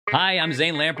Hi, I'm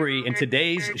Zane Lamprey. In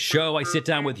today's show, I sit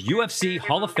down with UFC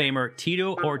Hall of Famer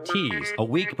Tito Ortiz a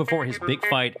week before his big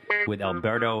fight with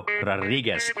Alberto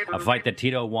Rodriguez, a fight that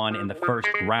Tito won in the first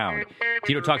round.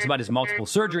 Tito talks about his multiple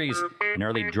surgeries, an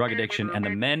early drug addiction, and the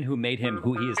men who made him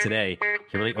who he is today.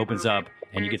 He really opens up,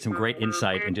 and you get some great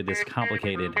insight into this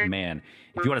complicated man.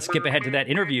 If you want to skip ahead to that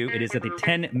interview, it is at the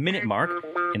 10-minute mark.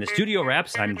 In the studio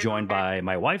wraps, I'm joined by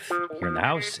my wife here in the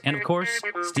house, and of course,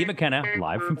 Steve McKenna,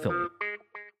 live from Philly.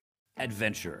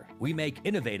 Adventure. We make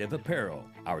innovative apparel.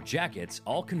 Our jackets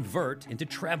all convert into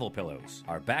travel pillows.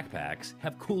 Our backpacks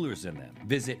have coolers in them.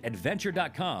 Visit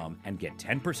adventure.com and get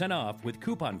 10% off with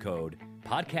coupon code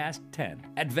podcast10.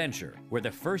 Adventure, where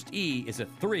the first E is a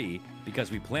 3 because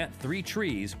we plant 3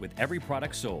 trees with every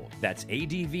product sold. That's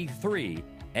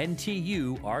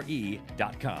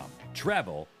ADV3NTURE.com.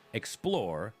 Travel,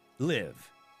 explore,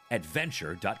 live.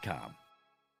 Adventure.com.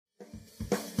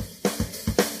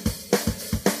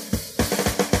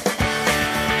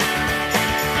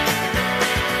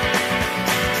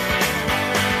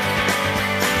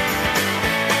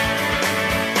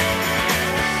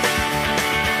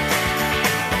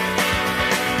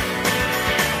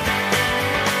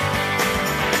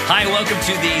 Hi, welcome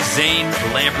to the Zane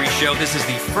Lamprey Show. This is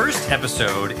the first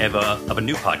episode of a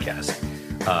new podcast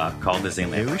called the Zane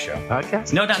Lamprey Show.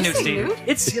 Podcast? No, not nude, Steve. Nude?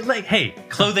 It's like, hey,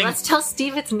 clothing. Let's tell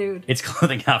Steve it's nude. It's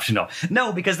clothing optional.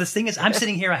 No, because the thing is, I'm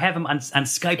sitting here, I have him on Skype.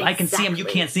 Exactly. I can see him, you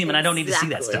can't see him, and I don't need to see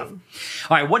that stuff. All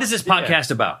right, what is this podcast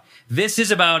about? This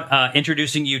is about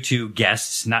introducing you to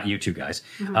guests, not you two guys,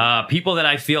 people that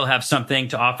I feel have something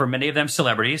to offer, many of them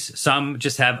celebrities. Some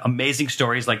just have amazing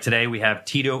stories, like today we have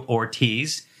Tito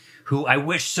Ortiz, who I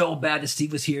wish so bad that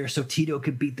Steve was here so Tito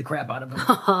could beat the crap out of him.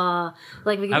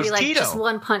 Like we could be like, Tito. Just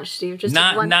one punch, Steve. Just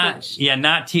one punch. Yeah,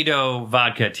 not Tito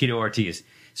Vodka, Tito Ortiz.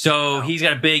 So he's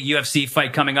got a big UFC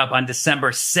fight coming up on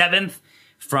December 7th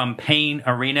from Payne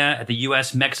Arena at the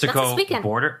U.S.-Mexico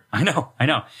border. I know. In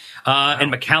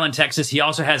McAllen, Texas. He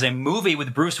also has a movie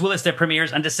with Bruce Willis that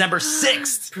premieres on December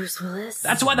 6th. Bruce Willis.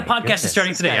 That's why the podcast is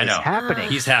starting today. I know.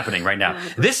 He's happening right now.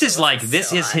 This is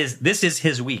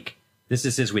his week. This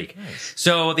is his week. Nice.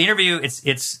 So the interview,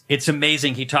 it's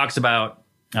amazing. He talks about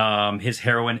his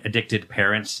heroin addicted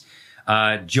parents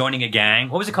joining a gang.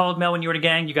 What was it called, Mel, when you were in a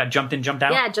gang? You got jumped in, jumped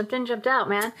out? Yeah, jumped in, jumped out,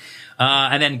 man.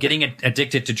 And then getting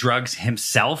addicted to drugs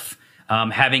himself,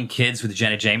 having kids with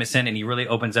Jenna Jameson, and he really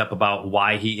opens up about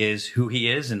why he is who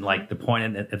he is and like the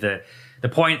point the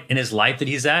point in his life that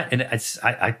he's at. And I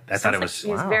thought it was he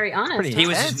was very honest. He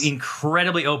was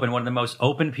incredibly open, one of the most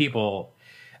open people.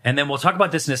 And then we'll talk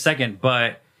about this in a second,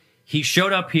 but he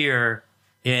showed up here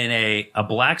in a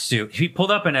black suit. He pulled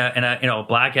up in a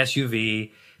black SUV.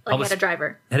 Like he had a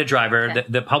driver. Yeah.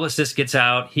 The publicist gets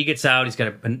out. He gets out. He's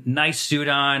got a nice suit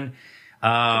on.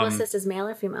 Publicist is male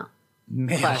or female?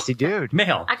 Male. Classy dude.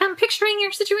 Male. I'm picturing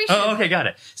your situation. Oh, okay, got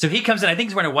it. So he comes in. I think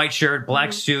he's wearing a white shirt,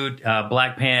 black suit,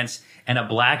 black pants, and a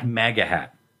black MAGA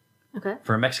hat. Okay.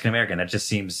 For a Mexican American, that just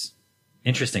seems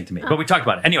interesting to me. But we talked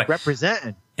about it. Anyway.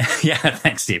 Representing. Yeah,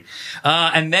 thanks, Steve.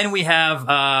 And then we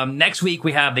have, next week,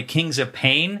 we have the Kings of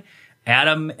Pain,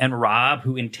 Adam and Rob,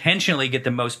 who intentionally get the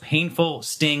most painful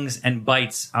stings and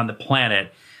bites on the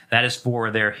planet. That is for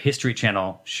their History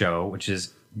Channel show, which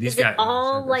is these guys.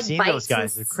 All like bites. Those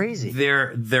guys are crazy.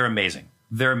 They're amazing.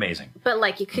 They're amazing. But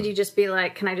like, could you just be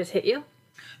like, can I just hit you?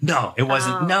 No, it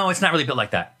wasn't. No, it's not really built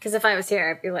like that. Because if I was here,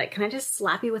 I'd be like, can I just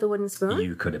slap you with a wooden spoon?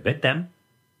 You could have bit them.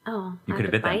 Oh, you could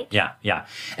have bit bite? them. Yeah.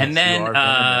 And then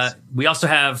we also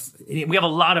have a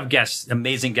lot of guests,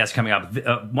 amazing guests coming up.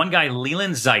 One guy,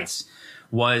 Leland Zeitz,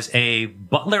 was a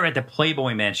butler at the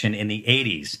Playboy Mansion in the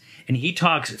 80s, and he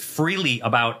talks freely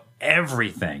about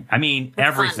everything. I mean,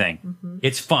 everything. Mm-hmm.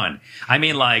 It's fun. I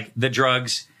mean, like the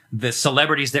drugs, the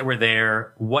celebrities that were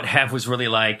there, what Hev was really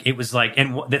like. It was like,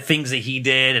 and the things that he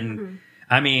did, and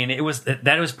I mean,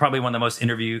 that was probably one of the most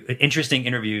interesting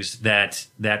interviews that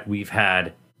we've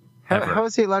had. How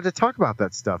is he allowed to talk about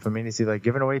that stuff? I mean, is he like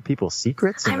giving away people's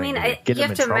secrets? I mean, you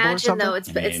have to imagine though,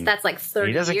 that's like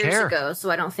 30 years ago, so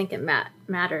I don't think it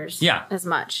matters as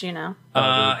much, you know?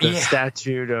 The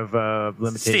statute of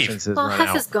limitations has run out.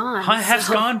 Hef is gone. Hef's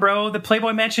gone, bro. The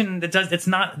Playboy Mansion, it's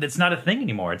not a thing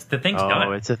anymore. The thing's done.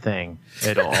 Oh, it's a thing.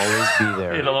 It'll always be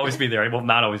there. It'll always be there. It will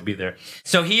not always be there.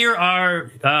 So here are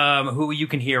who you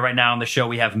can hear right now on the show.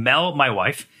 We have Mel, my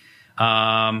wife,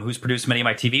 who's produced many of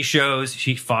my TV shows.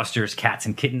 She fosters cats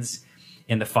and kittens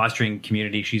in the fostering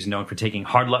community. She's known for taking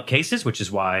hard luck cases, which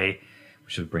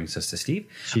brings us to Steve.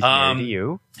 She's married to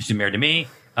you. She's married to me.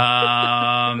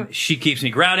 She keeps me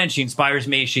grounded. She inspires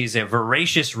me. She's a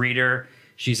voracious reader.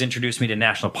 She's introduced me to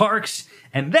national parks.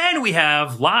 And then we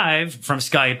have live from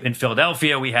Skype in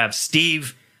Philadelphia, we have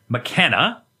Steve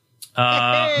McKenna,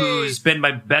 who's been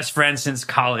my best friend since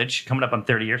college, coming up on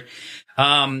 30 years.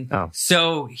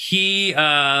 So he,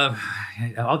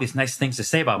 all these nice things to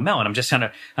say about Mel, and I'm just I'm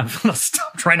a little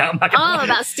stumped right now. I'm not gonna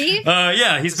about Steve?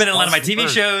 Yeah, he's been in a lot of my TV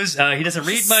shows. He doesn't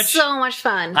read much. So much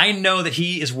fun. I know that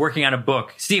he is working on a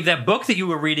book. Steve, that book that you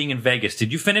were reading in Vegas,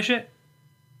 did you finish it?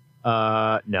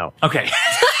 No. Okay.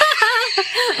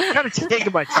 Kind of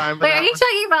taking my time. Wait, are you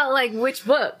talking about like which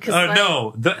book?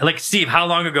 No. Steve, how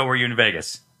long ago were you in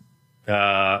Vegas?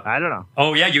 I don't know.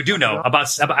 Oh yeah, you do know. About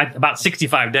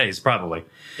 65 days, probably.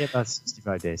 Yeah, about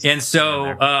 65 days. And so,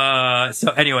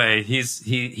 anyway,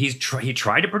 he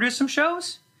tried to produce some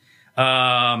shows.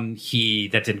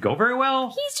 That didn't go very well.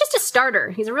 He's just a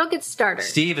starter. He's a real good starter.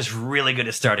 Steve is really good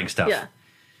at starting stuff. Yeah.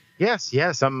 Yes.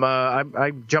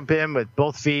 I jump in with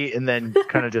both feet and then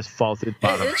kind of just fall to the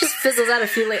bottom. It just fizzles out a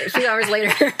few hours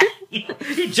later.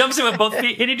 He jumps in with both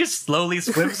feet and he just slowly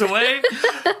swims away.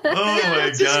 Oh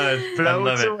my God.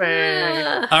 Floats away.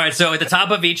 All right. So at the top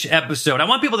of each episode, I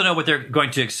want people to know what they're going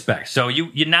to expect. So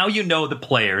you know the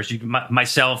players,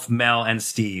 myself, Mel, and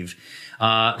Steve,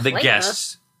 the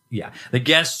guests. Yeah. The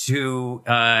guests who,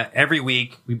 every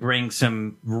week we bring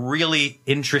some really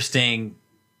interesting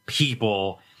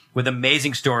people with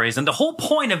amazing stories. And the whole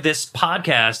point of this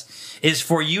podcast is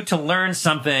for you to learn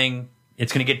something.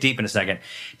 It's going to get deep in a second.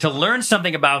 To learn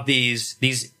something about these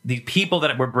people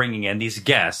that we're bringing in, these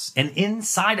guests, and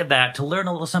inside of that, to learn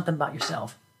a little something about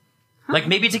yourself. Like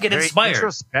maybe to get inspired.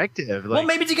 Introspective. Well,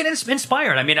 maybe to get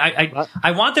inspired. I mean,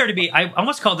 I want there to be, I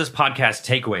almost call this podcast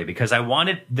takeaway because I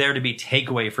wanted there to be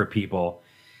takeaway for people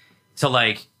to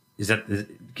like,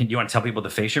 can you want to tell people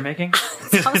the face you're making?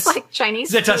 Sounds like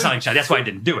Chinese. It does sound like Chinese. That's why I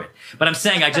didn't do it. But I'm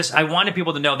saying I wanted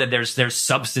people to know that there's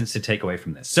substance to take away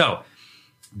from this. So,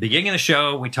 beginning of the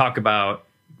show, we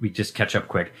just catch up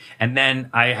quick. And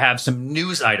then I have some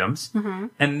news items. Mm-hmm.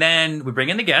 And then we bring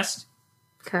in the guest.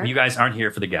 Okay. You guys aren't here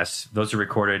for the guests. Those are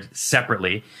recorded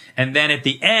separately. And then at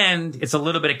the end, it's a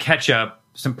little bit of catch up,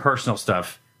 some personal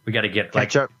stuff. We got to get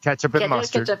ketchup with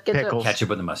mustard, pickles. Ketchup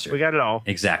with the mustard. We got it all.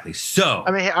 Exactly. So,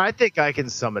 I mean, I think I can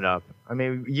sum it up. I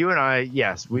mean, you and I,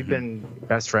 yes, we've been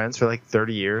best friends for like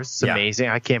 30 years. It's amazing.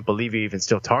 I can't believe you even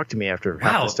still talk to me after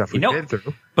half the stuff we've been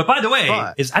through. But by the way,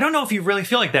 I don't know if you really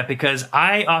feel like that because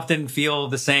I often feel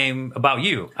the same about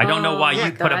you. I don't know why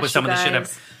you put up with some of the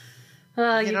shit.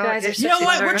 You guys are. You know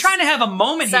what? We're trying to have a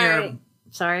moment here.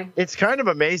 Sorry. It's kind of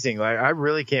amazing. Like I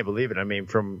really can't believe it. I mean,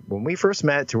 from when we first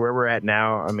met to where we're at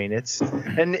now, I mean, it's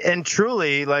and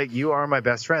truly like you are my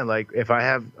best friend. Like if I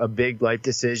have a big life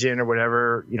decision or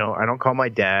whatever, you know, I don't call my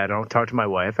dad, I don't talk to my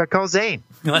wife, I call Zane.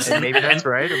 Maybe that's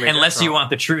right. Or maybe unless you want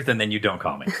the truth and then you don't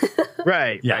call me.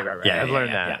 Right. Yeah. Right. I've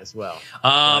learned that as well.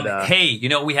 Hey, you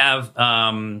know, we have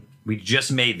we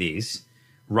just made these.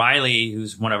 Riley,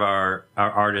 who's one of our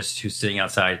artists who's sitting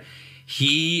outside,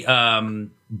 he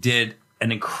did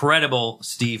an incredible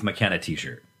Steve McKenna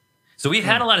t-shirt. So we've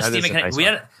had a lot of Steve McKenna. We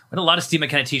had a lot of Steve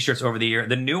McKenna t-shirts over the year.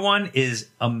 The new one is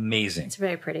amazing. It's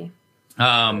very pretty.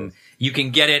 You can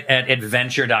get it at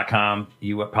adventure.com.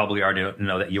 You probably already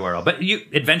know that URL. But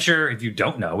Adventure, if you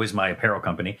don't know, is my apparel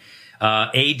company.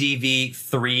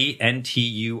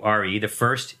 ADV3NTURE. The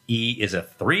first E is a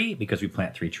 3 because we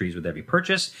plant 3 trees with every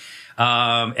purchase.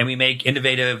 And we make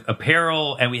innovative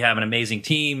apparel and we have an amazing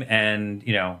team and,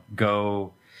 you know,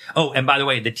 go. Oh, and by the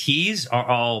way, the tees are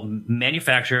all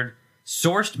manufactured.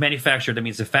 That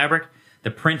means the fabric,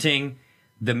 the printing,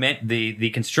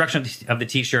 the construction of the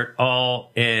t-shirt,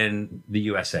 all in the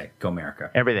USA. Go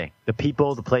America. Everything. The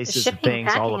people, the places, the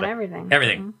things, all of it.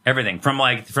 Everything. From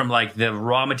like the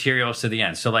raw materials to the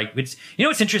end. So like it's, you know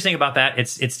what's interesting about that?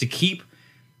 It's to keep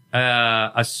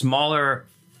a smaller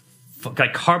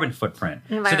like carbon footprint,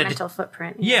 environmental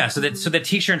footprint. Yeah, so the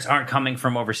t-shirts aren't coming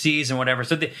from overseas and whatever.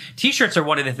 So the t-shirts are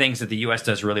one of the things that the U.S.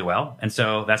 does really well, and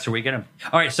so that's where we get them.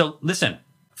 All right, so listen,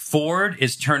 Ford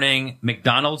is turning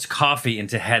McDonald's coffee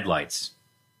into headlights.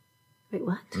 Wait,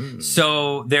 what?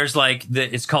 So there's like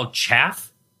it's called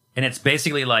chaff, and it's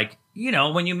basically like, you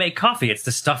know, when you make coffee, it's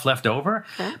the stuff left over,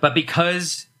 but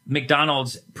because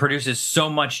McDonald's produces so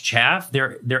much chaff,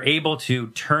 they're able to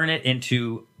turn it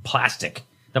into plastic.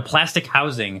 The plastic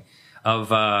housing of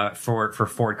for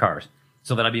Ford cars,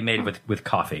 so that'll be made with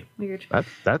coffee. Weird.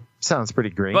 That sounds pretty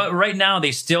green. But right now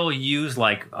they still use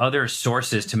like other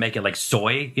sources to make it, like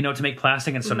soy, you know, to make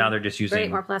plastic, and so now they're just using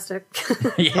more plastic.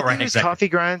 Yeah, right. Use exactly. Coffee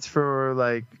grinds for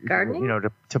like gardening, you know,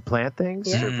 to plant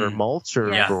things, or for mulch,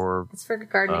 or for it's for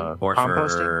gardening, or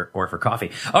for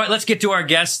coffee. All right, let's get to our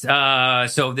guest.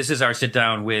 So this is our sit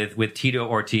down with Tito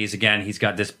Ortiz. Again, he's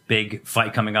got this big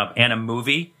fight coming up and a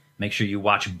movie. Make sure you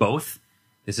watch both.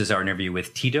 This is our interview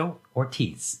with Tito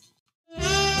Ortiz.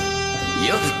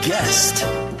 guest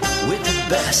with the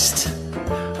best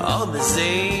on the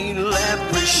Zane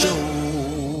Lamprey Show.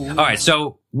 All right,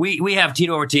 so we have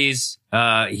Tito Ortiz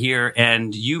here,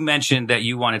 and you mentioned that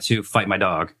you wanted to fight my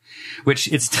dog, which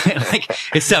it's like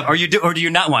it's tough. Or do you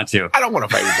not want to? I don't want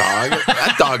to fight your dog.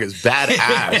 That dog is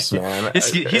badass, man.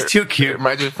 He's too cute.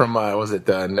 Reminds me from was it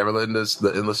Neverland?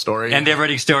 The Endless Story and Never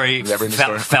Ending Story.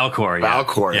 Falcor. Yeah.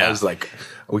 Falcor. Yeah. I was like,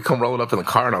 we come rolling up in the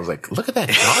car, and I was like, look at that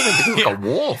dog. He's like a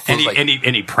wolf. And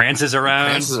he prances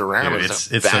around. Dude,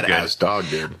 it's a badass dog,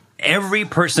 dude. Every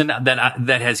person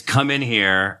that has come in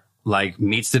here like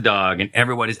meets the dog, and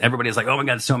everybody's like, oh my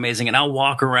God, it's so amazing. And I'll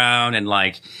walk around, and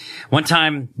like one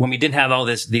time when we didn't have all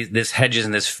this hedges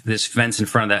and this fence in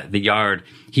front of the yard,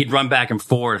 he'd run back and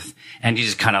forth, and he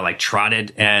just kind of like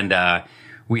trotted. And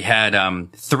we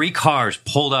had 3 cars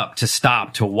pulled up to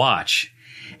stop to watch.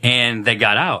 And they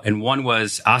got out, and one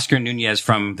was Oscar Nunez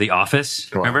from The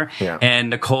Office, remember? Yeah.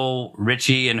 And Nicole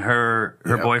Richie and her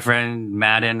boyfriend,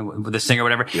 Madden, the singer,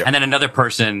 whatever. Yep. And then another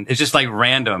person. It's just like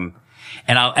random.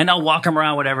 And I'll walk them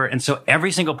around, whatever. And so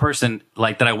every single person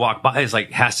like that I walk by is like,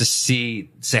 has to say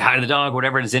hi to the dog,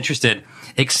 whatever, and is interested,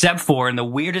 except for, and the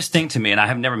weirdest thing to me, and I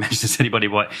have never mentioned this to anybody,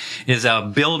 but is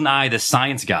Bill Nye, the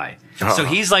science guy. Uh-huh. So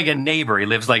he's like a neighbor. He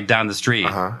lives like down the street.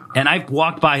 Uh-huh. And I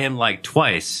walked by him like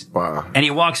twice. Wow. And he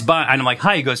walks by, and I'm like,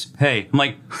 hi. He goes, hey. I'm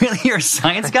like, really? You're a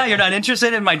science guy? You're not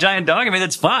interested in my giant dog? I mean,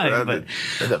 that's fine.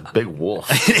 That's a big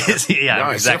wolf. It is,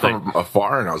 yeah, exactly. I saw from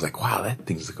afar, and I was like, wow, that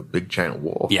thing's like a big giant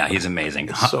wolf. Yeah, he's amazing.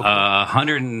 So cool.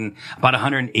 About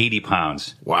 180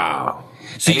 pounds. Wow.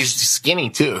 So he's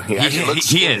skinny too. He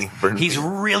is. He's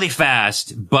really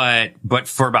fast, but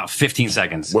for about 15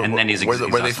 seconds, and then he's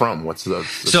exhausted. Where are they from? What's the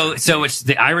So it's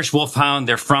the Irish Wolfhound.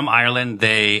 They're from Ireland.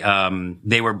 They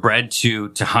were bred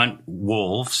to hunt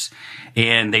wolves,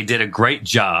 and they did a great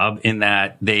job in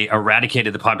that they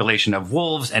eradicated the population of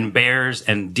wolves and bears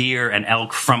and deer and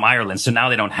elk from Ireland. So now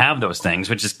they don't have those things,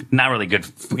 which is not really good,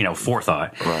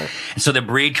 forethought. Right. And so the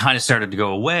breed kind of started to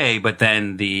go away, but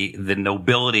then the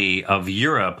nobility of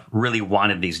Europe really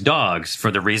wanted these dogs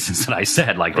for the reasons that I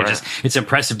said. Like it's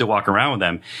impressive to walk around with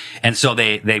them. And so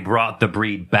they brought the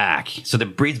breed back. So the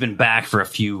breed's been back for a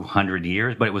few hundred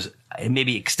years, but it was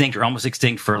maybe extinct or almost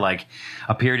extinct for like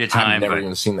a period of time. I've never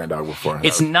even seen that dog before.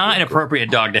 It's not an appropriate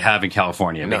dog to have in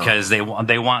California because they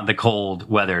want the cold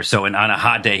weather. So on a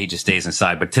hot day, he just stays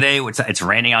inside. But today it's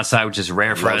raining outside, which is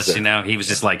rare for us. He was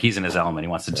just like, he's in his element. He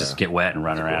wants to just get wet and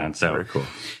run around. So very cool.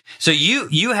 So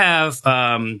you have,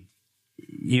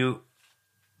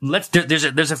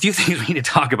 there's a few things we need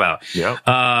to talk about.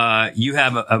 Yep. You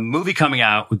have a movie coming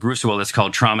out with Bruce Willis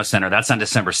called Trauma Center. That's on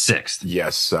December 6th.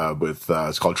 Yes.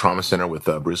 It's called Trauma Center with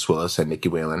Bruce Willis and Nikki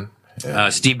Whalen.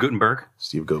 Steve Guttenberg.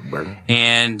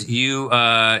 And you,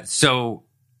 so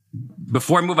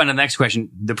before I move on to the next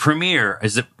question, the premiere,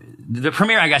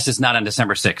 I guess, is not on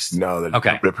December 6th. No,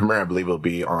 the premiere, I believe, will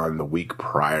be on the week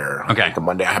prior. Okay. Like the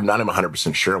Monday. I'm not even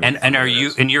 100% sure.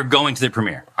 And you're going to the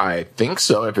premiere? I think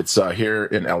so. If it's here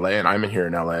in LA, and I'm here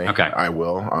in LA, okay, I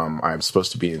will. I'm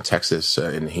supposed to be in Texas,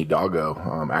 in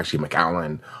Hidalgo, actually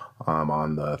McAllen,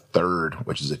 on the 3rd,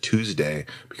 which is a Tuesday,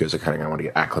 because I kind of want to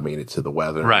get acclimated to the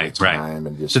weather, right?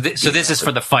 And just so this is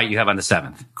for the fight you have on the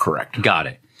 7th. Correct. Got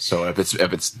it. So if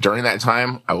it's during that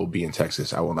time, I will be in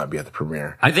Texas. I will not be at the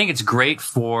premiere. I think it's great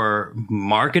for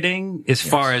marketing as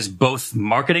far as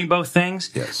marketing both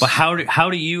things. Yes. But how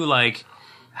do you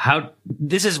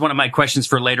this is one of my questions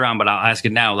for later on, but I'll ask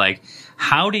it now. Like,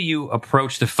 how do you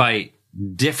approach the fight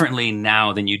differently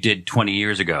now than you did 20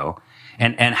 years ago?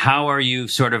 And how are you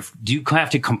do you have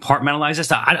to compartmentalize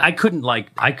this? I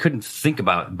couldn't think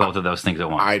about both of those things at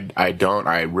once. I don't.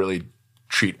 I really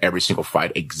treat every single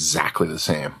fight exactly the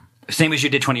same. Same as you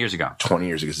did 20 years ago. 20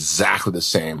 years ago, exactly the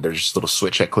same. There's just a little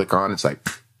switch I click on. It's like,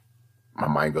 my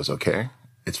mind goes, okay,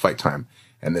 it's fight time.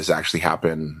 And this actually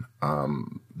happened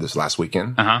this last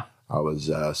weekend. Uh-huh. I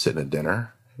was sitting at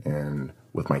dinner and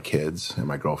with my kids and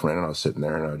my girlfriend, and I was sitting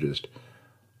there, and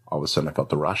all of a sudden I felt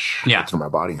the rush through my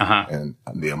body. Uh-huh. And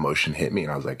the emotion hit me,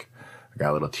 and I was like, I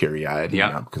got a little teary-eyed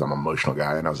because I'm an emotional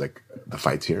guy. And I was like, the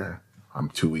fight's here. I'm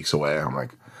 2 weeks away. I'm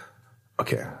like,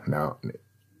 okay, now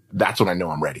that's when I know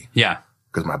I'm ready. Yeah.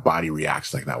 Because my body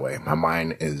reacts like that way. My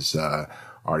mind is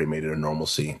already made it a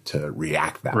normalcy to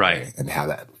react that way and have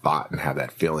that thought and have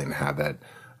that feeling and have that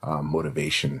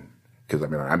motivation. Because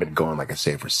I've been going, like I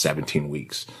say, for 17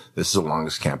 weeks. This is the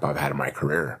longest camp I've had in my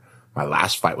career. My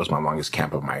last fight was my longest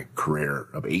camp of my career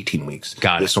of 18 weeks.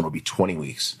 This one will be 20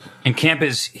 weeks. And camp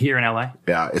is here in LA?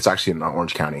 Yeah, it's actually in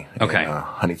Orange County. Okay. In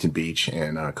Huntington Beach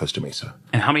and Costa Mesa.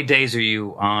 And how many days are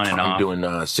you on and off? I'm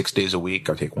doing 6 days a week.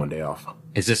 I'll take 1 day off.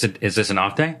 Is this an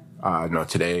off day? No,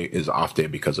 today is off day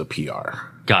because of PR.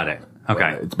 Got it.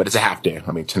 Okay. But it's a half day.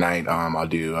 I mean, tonight I'll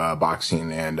do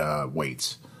boxing and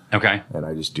weights. Okay. And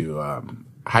I just do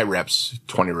high reps,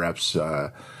 20 reps,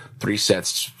 3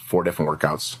 sets, 4 different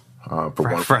workouts.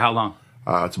 For how long?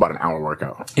 It's about an hour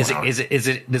workout. Does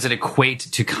it equate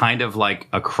to kind of like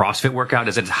a CrossFit workout?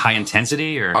 Is it high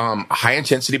intensity or? High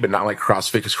intensity, but not like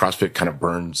CrossFit, because CrossFit kind of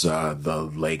burns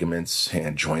the ligaments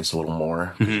and joints a little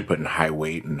more. You put in high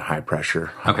weight and high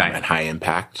pressure and high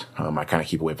impact. I kind of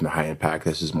keep away from the high impact.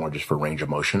 This is more just for range of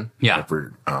motion. Yeah.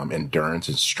 For endurance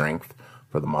and strength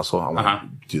for the muscle. I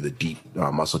want to do the deep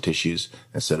muscle tissues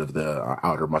instead of the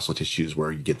outer muscle tissues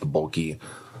where you get the bulky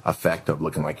effect of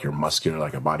looking like you're muscular,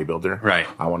 like a bodybuilder. Right.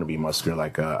 I want to be muscular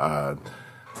like a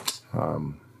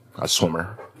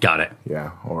swimmer. Got it.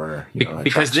 Yeah. Or,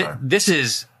 because this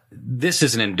is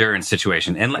an endurance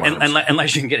situation,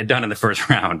 unless you can get it done in the first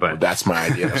round. But that's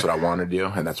my idea. That's what I want to do.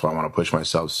 And that's why I want to push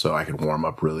myself so I can warm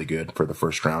up really good for the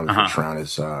first round. The first round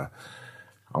is, I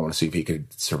want to see if he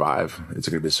could survive. It's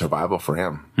going to be survival for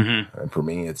him. And for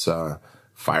me, it's,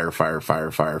 fire.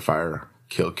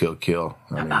 Kill.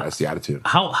 I mean, that's the attitude.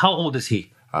 How old is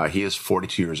he? He is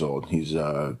 42 years old. He's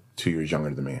 2 years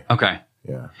younger than me. Okay.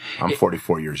 Yeah. I'm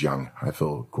 44 years young. I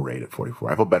feel great at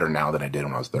 44. I feel better now than I did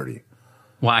when I was 30.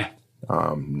 Why?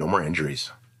 No more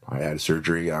injuries. I had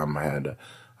surgery. I had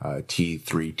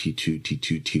T3, T2,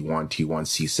 T1,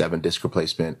 C7 disc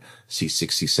replacement, C6,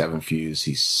 C7 fuse,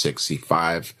 C6,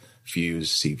 C5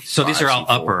 fuse, C5. So these are all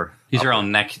C4, These are all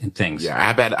neck things. Yeah,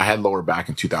 I had lower back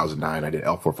in 2009. I did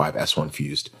L45 S1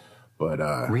 fused, but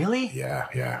really?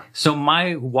 Yeah. So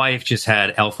my wife just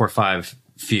had L45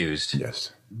 fused.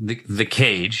 Yes. The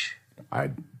cage.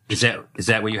 Is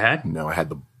that what you had? No, I had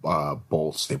the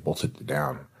bolts. They bolted it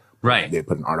down. Right. They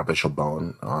put an artificial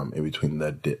bone in between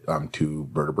the 2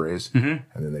 vertebrae, and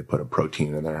then they put a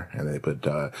protein in there, and they put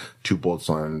 2 bolts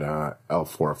on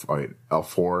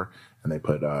L4, and they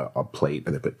put a plate,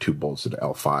 and they put 2 bolts into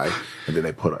L5, and then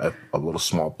they put a little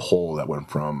small pole that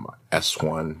went from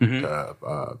S1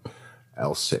 to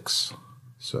L6.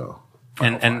 So.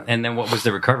 And then what was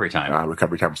the recovery time?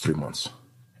 Recovery time was 3 months,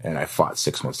 and I fought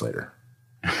 6 months later.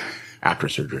 After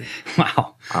surgery.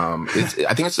 Wow. I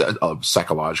think it's a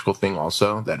psychological thing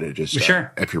also, that it just,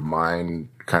 sure. If your mind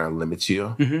kind of limits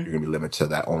you, you're going to be limited to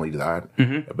that, only to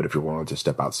that. But if you're willing to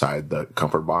step outside the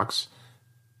comfort box,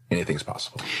 anything's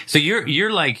possible. So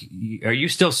you're like, are you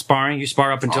still sparring? You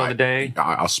spar up until the day?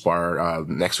 I'll spar,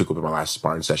 next week will be my last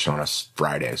sparring session on a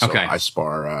Friday. So I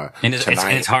spar, and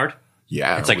it's hard?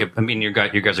 Yeah. It's like,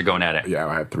 you guys are going at it. Yeah,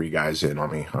 I have 3 guys in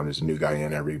on me. There's a new guy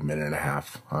in every minute and a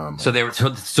half. So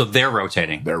they're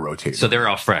rotating. They're rotating. So they're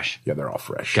all fresh. Yeah, they're all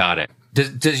fresh. Got it.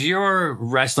 Does your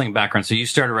wrestling background, so you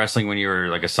started wrestling when you were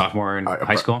like a sophomore in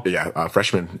high school? Yeah,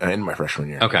 freshman, in my freshman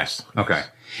year. Okay. Yes. Okay.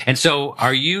 And so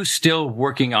are you still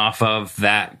working off of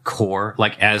that core,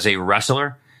 like as a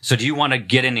wrestler? So do you want to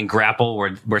get in and grapple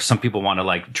where some people want to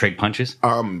like trade punches?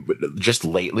 Just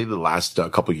lately, the last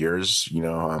couple of years,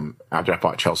 after I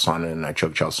fought Chael Sonnen and I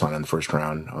choked Chael Sonnen in the first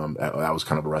round, that was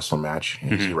kind of a wrestling match.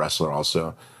 He's a wrestler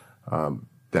also.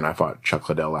 Then I fought Chuck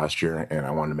Liddell last year, and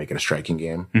I wanted to make it a striking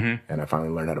game. And I finally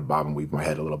learned how to bob and weave my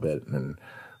head a little bit. And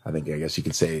I guess you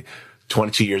could say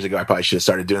 22 years ago, I probably should have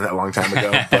started doing that a long time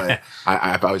ago, but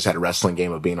I've always had a wrestling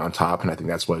game of being on top. And I think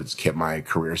that's what's kept my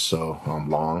career so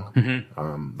long.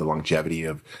 The longevity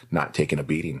of not taking a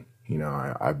beating.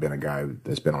 I've been a guy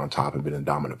that's been on top and been in a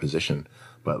dominant position.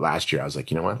 But last year I was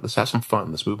like, you know what? Let's have some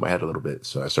fun. Let's move my head a little bit.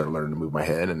 So I started learning to move my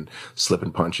head and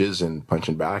slipping punches and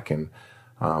punching back. And,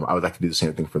 I would like to do the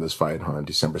same thing for this fight on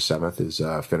December 7th is,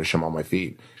 finish him on my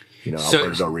feet.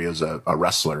 Alberto Del Rio's a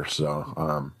wrestler.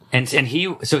 So, and he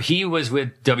was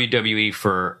with WWE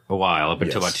for a while up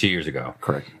until about 2 years ago.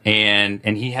 Correct.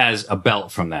 And he has a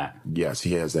belt from that. Yes,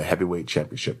 he has the heavyweight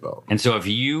championship belt. And so if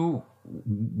you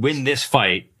win this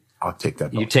fight, I'll take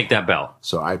that belt. You take that belt.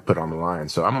 So I put on the line.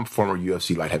 So I'm a former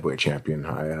UFC light heavyweight champion.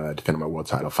 I defended my world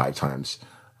title 5 times.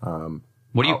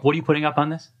 What are you putting up on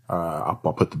this?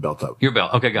 I'll put the belt up. Your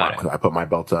belt. Okay, got it. I put my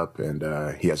belt up, and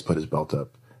he has put his belt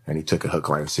up, and he took a hook,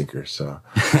 line, sinker. So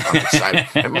I'm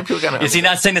excited. Is he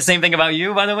not saying the same thing about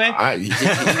you, by the way? He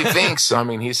thinks.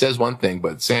 He says one thing,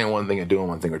 but saying one thing and doing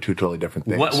one thing are 2 totally different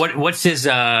things. What's his?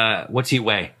 What's he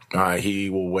weigh? He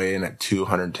will weigh in at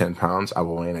 210 pounds. I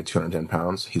will weigh in at 210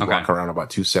 pounds. He's walking around about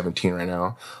 217 right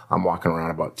now. I'm walking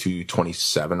around about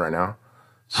 227 right now.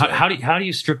 So how do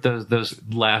you strip those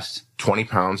last 20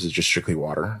 pounds is just strictly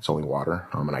water. It's only water.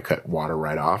 And I cut water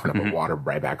right off and I put water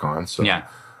right back on. So,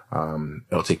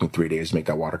 it'll take me 3 days to make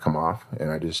that water come off.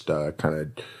 And I just, kind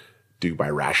of do by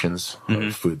rations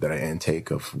of food that I intake,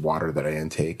 of water that I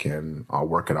intake, and I'll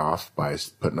work it off by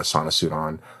putting a sauna suit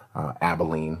on,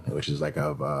 Abilene, which is like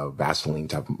a Vaseline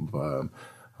type of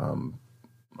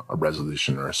a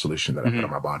resolution or a solution that I put on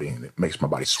my body, and it makes my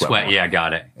body sweat. Yeah,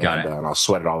 got it. And I'll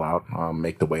sweat it all out.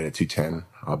 Make the weight at 210.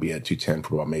 I'll be at 210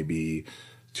 for about maybe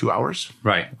 2 hours.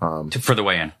 Right. For the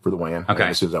weigh-in. For the weigh-in. Okay. And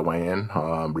as soon as I weigh in,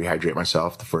 rehydrate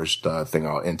myself. The first thing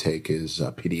I'll intake is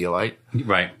Pedialyte.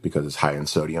 Right. Because it's high in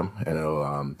sodium, and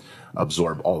it'll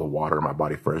absorb all the water in my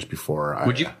body first before I...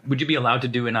 Would you be allowed to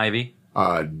do an IV?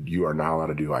 You are not allowed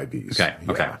to do IVs. Okay.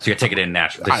 Yeah. Okay. So you take it in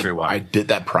naturally through water. I did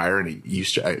that prior, and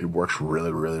it works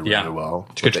really, really, really well.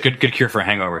 It's good cure for a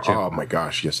hangover too. Oh my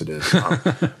gosh, yes it is.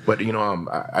 But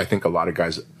I think a lot of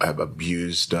guys have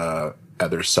abused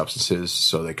other substances,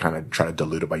 so they kind of try to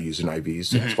dilute it by using IVs.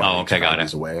 That's why they took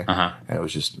IVs away. And it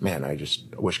was just, man, I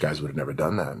just wish guys would have never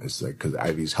done that. It's like, because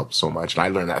IVs help so much, and I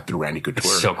learned that through Randy Couture.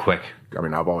 It's so quick. I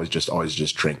mean, I've always just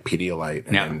drank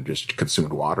Pedialyte and just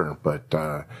consumed water, but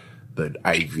the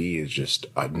IV is just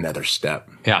another step.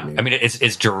 Yeah, I mean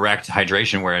it's direct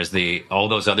hydration, whereas all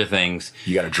those other things,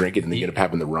 you got to drink it, and you end up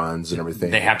having the runs and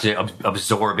everything. They have to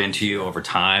absorb into you over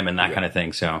time and that kind of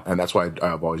thing. So, and that's why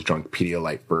I've always drunk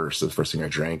Pedialyte first. It's the first thing I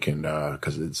drank, and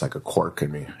because it's like a cork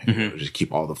in me, just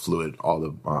keep all the fluid, all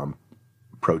the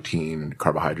protein and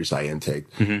carbohydrates I intake.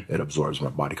 It absorbs my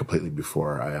body completely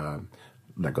before I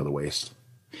let go of the waste.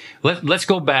 Let's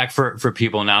go back for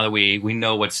people now that we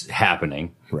know what's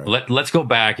happening. Right. Let's go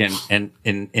back and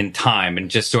in time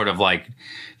and just sort of like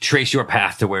trace your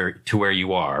path to where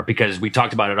you are, because we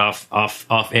talked about it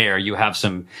off air. You have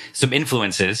some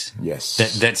influences, yes,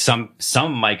 that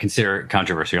some might consider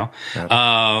controversial.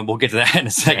 We'll get to that in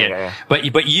a second. Yeah.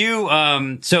 But you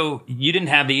so you didn't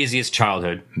have the easiest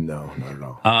childhood. No, not at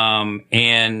all.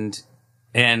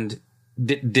 And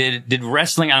Did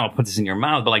wrestling, I don't want to put this in your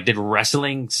mouth, but like, did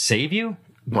wrestling save you?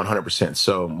 100%.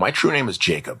 So my true name is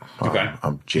Jacob. Okay.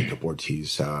 I'm Jacob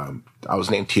Ortiz. I was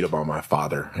named Tito by my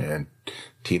father, and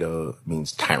Tito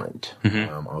means tyrant.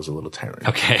 I was a little tyrant.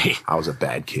 Okay. I was a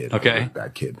bad kid. Okay.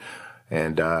 Bad kid.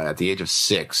 And at the age of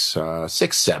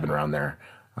 7 around there,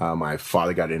 my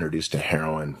father got introduced to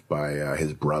heroin by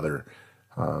his brother,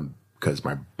 because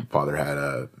my father had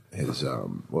a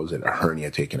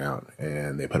hernia taken out,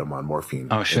 and they put him on morphine in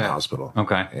the hospital.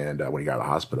 Okay. And when he got to the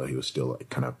hospital, he was still like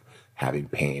kind of having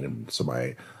pain, and so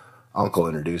my uncle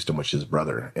introduced him, which his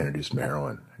brother introduced him to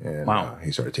heroin, and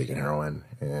he started taking heroin.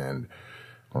 And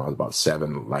when I was about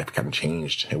 7, life kind of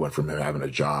changed. It went from him having a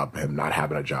job, him not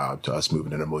having a job, to us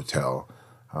moving in a motel,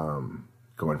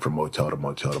 going from motel to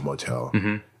motel to motel.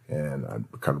 And I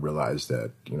kind of realized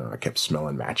that, I kept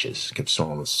smelling matches, kept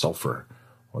smelling the sulfur.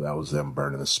 Well, that was them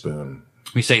burning the spoon.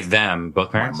 We say them,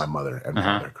 both parents? My mother and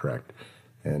father, correct.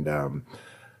 And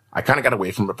I kind of got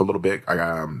away from it for a little bit.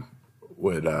 I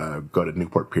would go to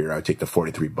Newport Pier. I'd take the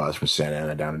 43 bus from Santa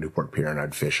Ana down to Newport Pier, and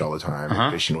I'd fish all the time.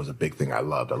 And fishing was a big thing I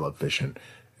loved. I loved fishing.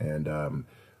 And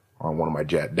on one of my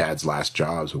dad's last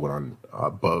jobs, we went on a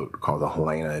boat called the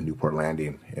Helena in Newport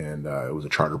Landing, and it was a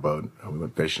charter boat. And we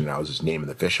went fishing, and I was just naming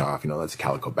the fish off. That's a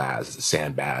calico bass, it's a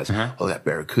sand bass, oh, that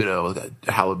barracuda, oh, that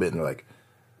halibut. And they're like,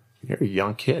 "You're a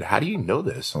young kid. How do you know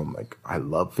this?" I'm like, "I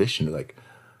love fishing." They're like,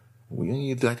 "Well,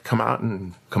 you'd like to come out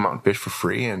and fish for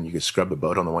free, and you can scrub the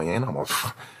boat on the way in." I'm like,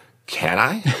 "Can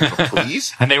I?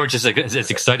 Please?" And they were just like, it's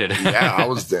excited. Yeah, I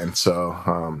was then. So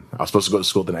I was supposed to go to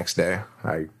school the next day.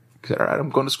 I said, "All right, I'm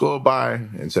going to school. Bye."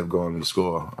 Instead of going to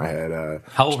school, I had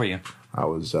How old were you? I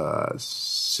was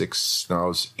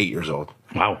 8 years old.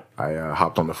 Wow. I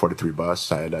hopped on the 43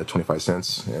 bus. I had 25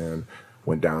 cents and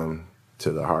went down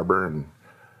to the harbor, and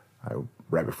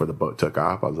right before the boat took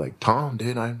off, I was like, "Tom,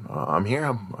 dude, I'm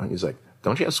here." He's like,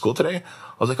 "Don't you have school today?"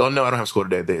 I was like, "Oh, no, I don't have school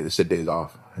today. They said days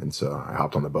off." And so I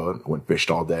hopped on the boat, went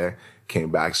fished all day, came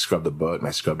back, scrubbed the boat, and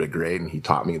I scrubbed it great, and he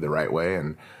taught me the right way,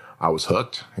 and I was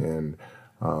hooked. And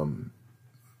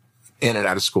in and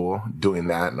out of school doing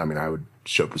that. I mean, I would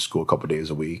show up to school a couple of days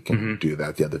a week and do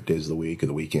that the other days of the week or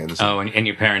the weekends. Oh, and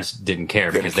your parents didn't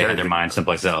care because they had their mind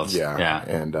someplace else. Yeah.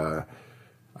 And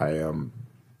I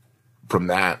from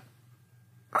that,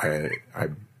 I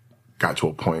got to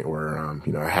a point where,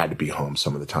 I had to be home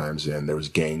some of the times, and there was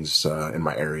gangs in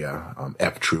my area.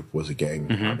 F Troop was a gang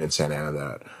in Santa Ana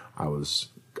that I was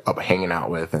up hanging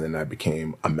out with, and then I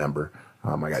became a member.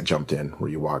 I got jumped in where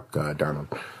you walk down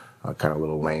a kind of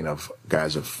little lane of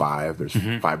guys of 5. There's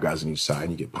 5 guys on each side,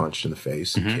 and you get punched in the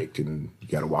face and kicked, and you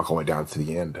got to walk all the way down to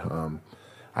the end.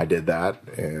 I did that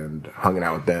and hanging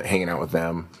out with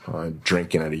them,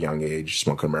 drinking at a young age,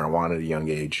 smoking marijuana at a young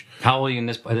age. How old were you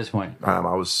at this point? I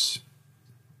was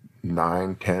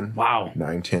 9, 10. Wow.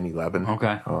 9, 10, 11.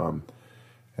 Okay.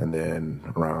 And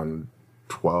then around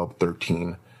 12,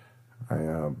 13,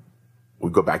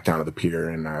 we'd go back down to the pier,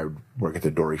 and I would work at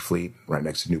the Dory Fleet right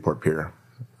next to Newport Pier,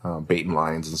 baiting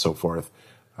lines and so forth.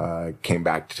 Came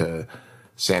back to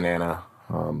Santa Ana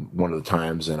one of the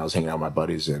times, and I was hanging out with my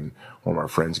buddies, and one of our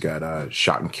friends got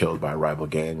shot and killed by a rival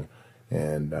gang,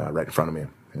 and right in front of me.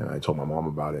 And I told my mom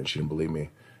about it, and she didn't believe me.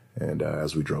 And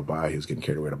as we drove by, he was getting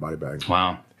carried away in a body bag.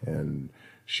 Wow. And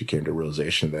she came to a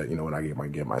realization that, when I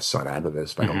get my son out of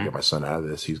this, if I don't get my son out of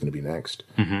this, he's going to be next.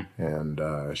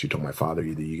 And she told my father,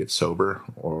 either you get sober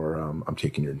or I'm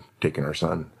taking our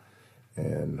son.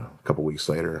 And a couple weeks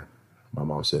later, my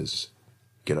mom says,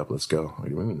 get up, let's go. What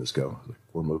do you mean, let's go? I was like,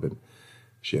 we're moving.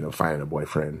 She ended up finding a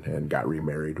boyfriend and got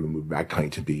remarried. We moved back to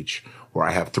Huntington Beach, where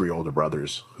I have 3 older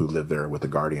brothers who live there with a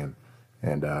guardian.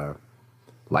 And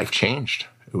life changed.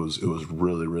 It was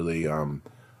really, really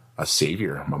a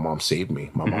savior. My mom saved me.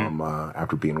 My mom,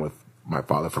 after being with my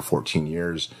father for 14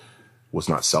 years, was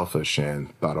not selfish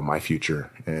and thought of my future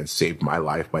and saved my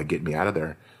life by getting me out of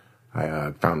there.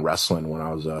 I found wrestling when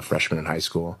I was a freshman in high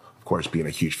school. Of course, being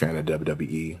a huge fan of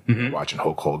WWE, watching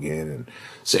Hulk Hogan and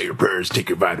say your prayers, take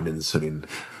your vitamins. I mean,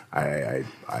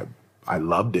 I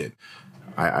loved it.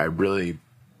 I really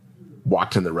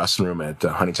walked in the wrestling room at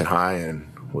Huntington High and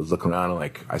was looking around and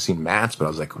like, I seen mats, but I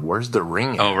was like, where's the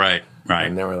ring? Oh, right.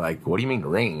 And they were like, what do you mean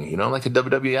ring? Like the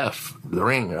WWF, the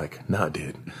ring. They're like, no,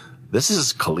 dude, this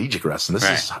is collegiate wrestling. This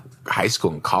is high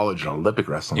school and college and Olympic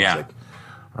wrestling. Yeah. I was like,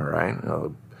 all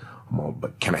right.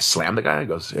 But can I slam the guy? He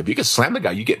goes, if you can slam the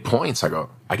guy, you get points. I go,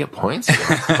 I get points?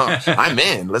 I'm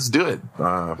in. Let's do it.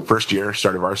 First year,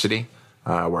 started varsity.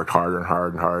 Worked harder and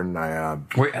harder and I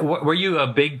were you a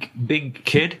big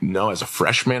kid? No, as a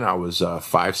freshman I was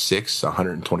 5'6",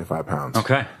 125 pounds.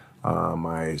 Okay.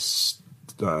 My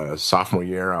sophomore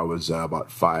year I was about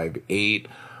 5'8",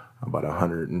 about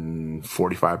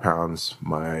 145 pounds.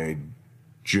 My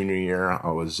junior year I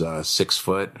was 6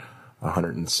 foot,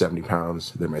 170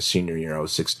 pounds. Then my senior year I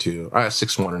was 6'2",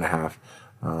 6'1" and a half,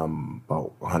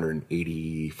 about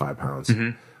 185 pounds.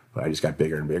 But I just got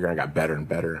bigger and bigger. I got better and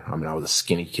better. I mean, I was a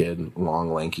skinny kid,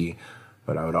 long, lanky,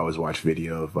 but I would always watch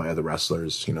video of other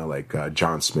wrestlers, like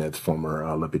John Smith, former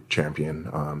Olympic champion.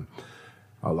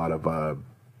 A lot of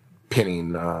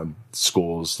pinning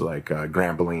schools like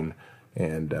Grambling,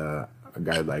 and a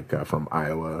guy like from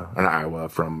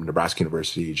from Nebraska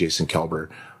University, Jason Kelber.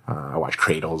 I watched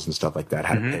cradles and stuff like that,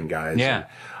 how to pin guys. Yeah.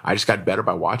 I just got better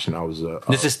by watching. I was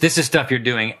this is stuff you're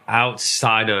doing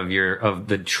outside of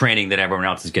the training that everyone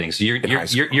else is getting. So you're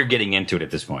getting into it at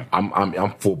this point.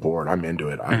 I'm full board. I'm into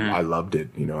it. I loved it.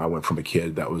 I went from a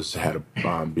kid that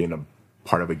had being a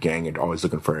part of a gang and always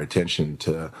looking for attention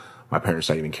to my parents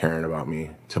not even caring about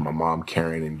me, to my mom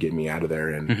caring and getting me out of there,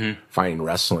 and finding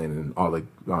wrestling and all the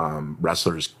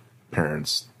wrestlers'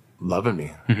 parents loving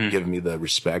me, giving me the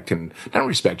respect, and not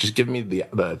respect, just giving me the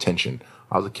attention.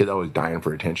 I was a kid that was dying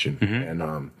for attention,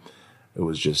 and it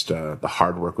was just the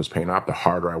hard work was paying off. The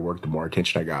harder I worked, the more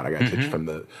attention I got. I got attention from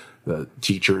the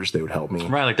teachers; they would help me.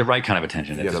 Right, like the right kind of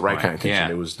attention. Yeah, the right kind of attention.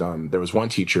 Yeah. It was there was one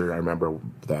teacher I remember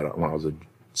that when I was a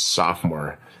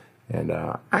sophomore, and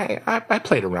I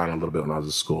played around a little bit when I was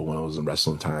in school, when I was in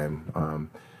wrestling time,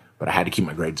 but I had to keep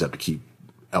my grades up to keep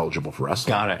eligible for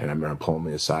wrestling. Got it. And I remember pulling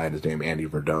me aside, his name Andy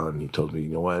Verdun, and he told me, you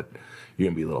know what, you're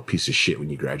gonna be a little piece of shit when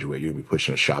you graduate. You're gonna be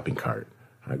pushing a shopping cart.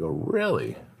 And I go,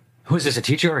 really? Who is this, a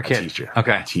teacher or a kid? A teacher.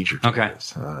 Okay. A teacher. Okay.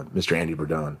 Mr. Andy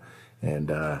Verdun. And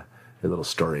a little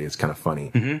story, it's kind of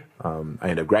funny. I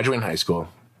ended up graduating high school.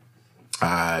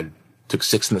 Took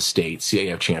 6th in the state,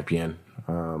 CAF champion,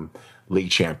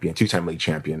 league champion, 2-time league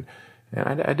champion.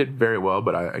 And I did very well,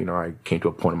 but I came to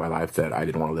a point in my life that I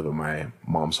didn't want to live in my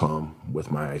mom's home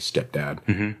with my stepdad.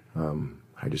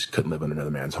 I just couldn't live in another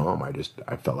man's home.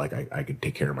 I felt like I could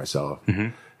take care of myself.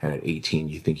 And at 18,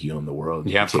 you think you own the world.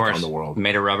 Yeah, of course. Own the world.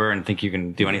 Made of rubber and think you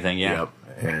can do anything. Yeah. Yep.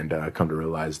 And I come to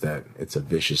realize that it's a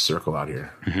vicious circle out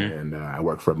here. And I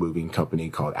work for a moving company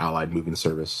called Allied Moving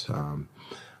Service.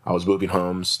 I was moving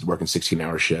homes, working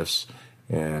 16-hour shifts.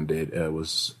 And it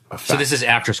was a fact. So this is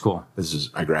after school?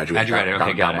 I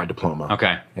graduated. Got my diploma.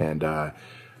 Okay. And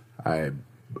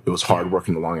it was hard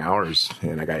working the long hours,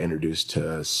 and I got introduced to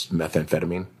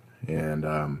methamphetamine, and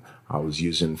I was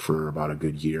using for about a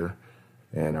good year,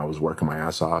 and I was working my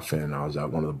ass off, and I was at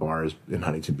one of the bars in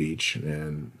Huntington Beach,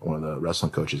 and one of the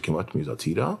wrestling coaches came up to me. He's like,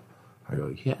 Tito? I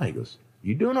go, yeah. He goes,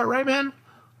 you doing all right, man?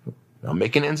 I'm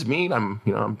making ends meet. I'm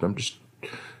just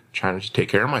trying to just take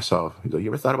care of myself. He's like, you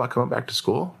ever thought about coming back to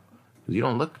school? Because you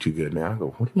don't look too good, man. I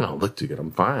go, what do you mean I don't look too good?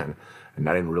 I'm fine. And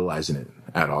not even realizing it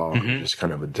at all. Just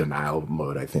kind of a denial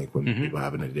mode, I think, when people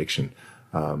have an addiction.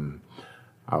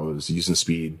 I was using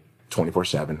speed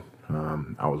 24/7.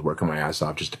 I was working my ass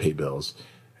off just to pay bills.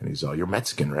 And he's all, "You're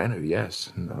Mexican, right?" I go,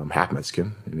 "Yes, I'm half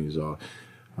Mexican." And he's all,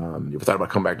 "You ever thought about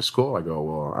coming back to school?" I go,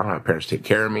 "Well, I don't have parents to take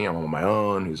care of me. I'm on my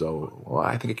own." He's all, "Well,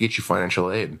 I think I can get you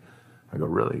financial aid." I go,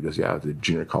 "Really?" He goes, "Yeah, the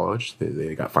junior college,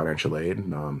 they got financial aid,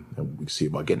 and we can see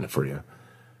about getting it for you."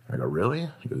 I go, "Really?"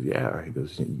 He goes, "Yeah." He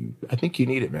goes, "I think you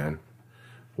need it, man."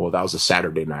 Well, that was a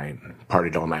Saturday night.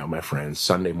 Partied all night with my friends.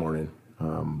 Sunday morning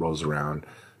rolls around.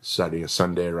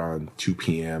 Sunday around 2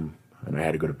 p.m. and I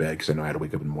had to go to bed because I know I had to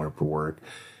wake up in the morning for work.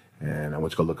 And I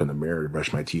went to go look in the mirror to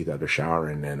brush my teeth after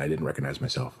showering, and I didn't recognize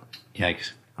myself.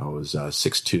 Yikes. I was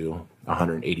 6'2",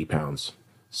 180 pounds,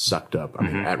 sucked up. I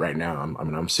mean, at right now,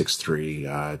 I'm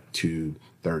 6'3",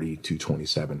 230,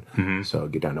 227. So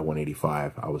get down to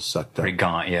 185. I was sucked up. Pretty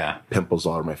gaunt, yeah. Pimples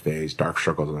all over my face, dark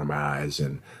circles under my eyes,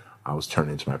 and I was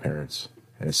turning into my parents,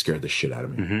 and it scared the shit out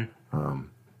of me.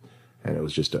 And it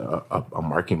was just a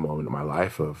marking moment in my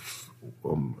life of,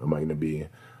 am I going to be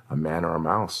a man or a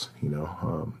mouse,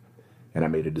 and I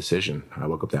made a decision. I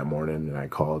woke up that morning and I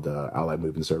called Allied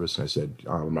Moving Service and I said,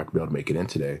 "I'm not going to be able to make it in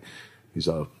today." He's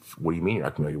like, "What do you mean you're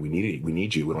not going to make it? We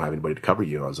need you. We don't have anybody to cover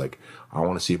you." I was like, "I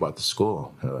want to see about the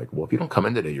school." And they're like, "Well, if you don't come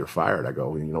in today, you're fired." I go,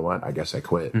 "Well, you know what? I guess I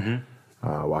quit."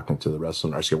 Walked into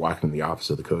the walked in the office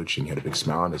of the coach, and he had a big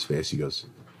smile on his face. He goes,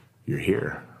 "You're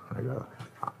here." I go,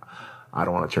 "I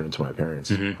don't want to turn into my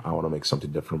parents. I want to make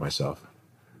something different for myself."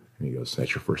 And he goes,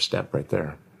 "That's your first step right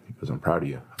there." He goes, "I'm proud of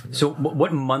you." Go, "So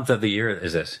what month of the year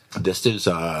is this?" This is,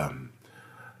 I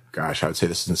would say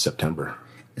this is in September.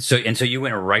 So you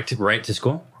went right to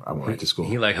school? I went right to school.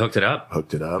 He hooked it up?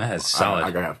 Hooked it up. That's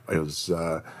solid. It was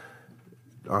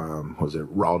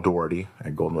Raul Doherty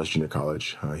at Golden West Junior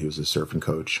College. He was a surfing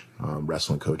coach,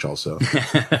 wrestling coach also.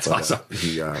 That's awesome.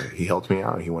 He helped me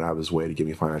out. He went out of his way to give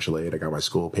me financial aid. I got my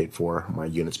school paid for, my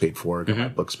units paid for, got my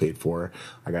books paid for.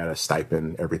 I got a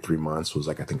stipend every 3 months, was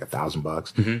like, I think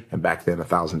 $1,000. And back then,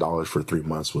 $1,000 for 3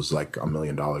 months was like $1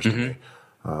 million to me.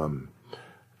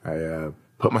 I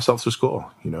put myself through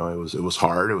school. It was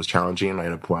hard. It was challenging. I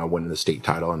ended up winning the state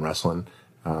title in wrestling,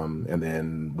 and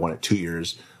then won it 2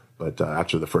 years. But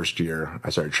after the first year,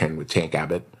 I started training with Tank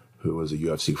Abbott, who was a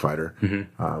UFC fighter.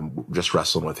 Just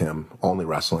wrestling with him, only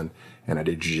wrestling. And I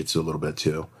did jiu-jitsu a little bit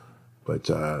too. But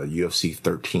UFC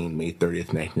 13, May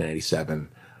 30th, 1997,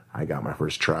 I got my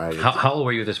first try. How old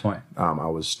were you at this point? I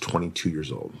was 22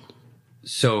 years old.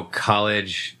 So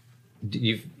college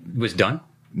was done?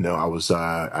 No,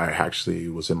 I actually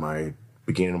was in my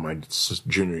beginning of my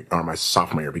my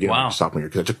sophomore year, beginning of my sophomore year,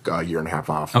 because I took a year and a half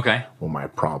off. Okay. Well,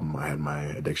 I had my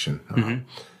addiction,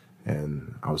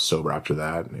 and I was sober after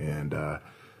that, and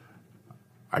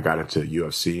I got into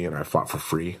UFC and I fought for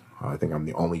free. I think I'm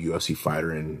the only UFC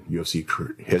fighter in UFC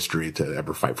history to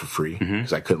ever fight for free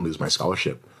because I couldn't lose my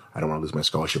scholarship. I don't want to lose my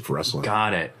scholarship for wrestling.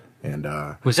 Got it. And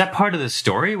was that part of the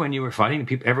story when you were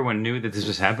fighting? Everyone knew that this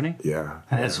was happening? Yeah.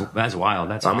 That's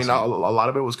wild. That's awesome. I mean, a lot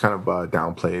of it was kind of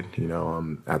downplayed.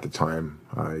 At the time,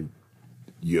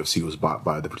 UFC was bought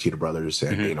by the Tito brothers,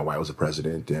 and Dana White was the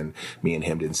president, and me and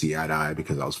him didn't see eye to eye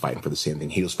because I was fighting for the same thing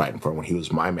he was fighting for when he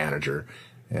was my manager,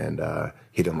 and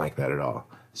he didn't like that at all.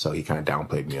 So he kind of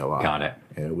downplayed me a lot. Got it.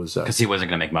 And it was because he wasn't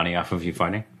going to make money off of you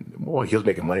fighting? Well, he was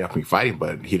making money off me fighting,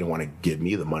 but he didn't want to give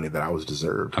me the money that I was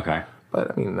deserved. Okay.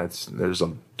 But I mean, there's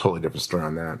a totally different story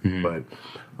on that. But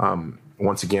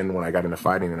once again, when I got into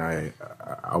fighting, and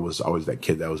I was always that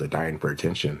kid that was dying for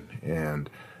attention. And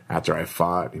after I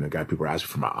fought, people were asking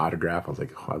for my autograph. I was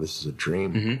like, wow, this is a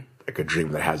dream. Like a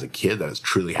dream that has a kid that is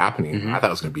truly happening. I thought it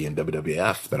was going to be in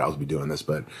WWF that I was be doing this,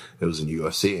 but it was in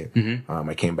UFC.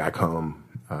 I came back home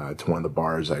to one of the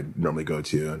bars I normally go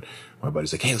to, and my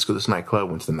buddy's like, hey, let's go to this nightclub.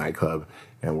 Went to the nightclub,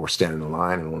 and we're standing in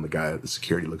line, and one of the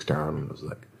security looks down and was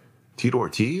like, Tito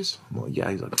Ortiz? I'm like, yeah.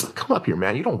 He's like, come up here,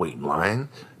 man. You don't wait in line.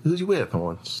 Who's you with? I'm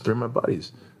like, it's 3 of my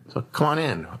buddies. So come on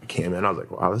in. I came in. I was like,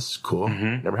 wow, this is cool.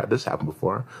 Never had this happen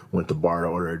before. Went to the bar to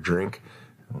order a drink.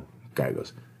 Guy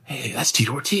goes, hey, that's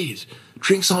Tito Ortiz.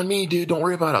 Drinks on me, dude. Don't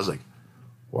worry about it. I was like,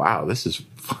 wow, this is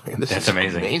fine. That's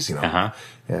amazing.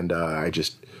 And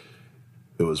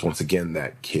it was once again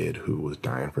that kid who was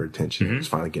dying for attention. He was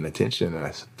finally getting attention. And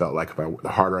I felt like the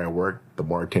harder I worked, the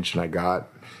more attention I got,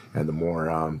 and the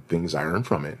more things I earned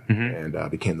from it.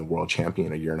 And became the world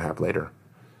champion a year and a half later.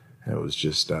 And it was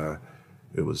just,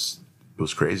 it was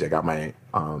crazy. I got my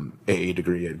AA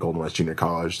degree at Golden West Junior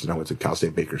College. Then I went to Cal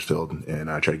State Bakersfield,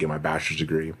 and I tried to get my bachelor's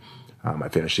degree. I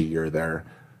finished a year there.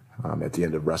 At the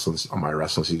end of my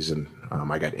wrestling season,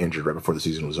 I got injured right before the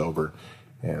season was over.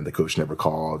 And the coach never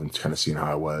called and kind of seeing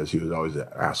how I was. He was always an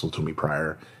asshole to me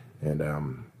prior. And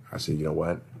I said, you know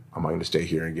what? I'm not going to stay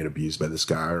here and get abused by this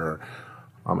guy, or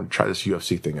I'm going to try this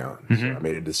UFC thing out. So I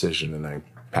made a decision, and I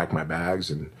packed my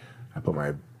bags, and I put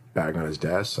my bag on his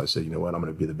desk. I said, you know what? I'm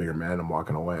going to be the bigger man. I'm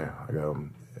walking away. I go,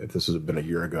 if this had been a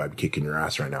year ago, I'd be kicking your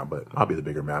ass right now, but I'll be the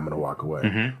bigger man. I'm going to walk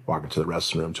away. Walk into the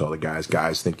wrestling room to all the guys.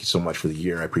 Guys, thank you so much for the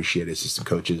year. I appreciate it. Assistant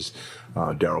coaches,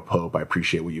 Daryl Pope, I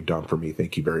appreciate what you've done for me.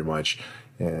 Thank you very much.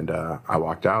 And I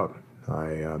walked out.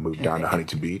 I moved down to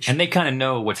Huntington Beach, and they kind of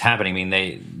know what's happening. I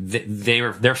mean,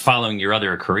 they're following your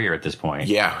other career at this point.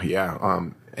 Yeah.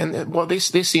 And well, they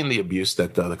seen the abuse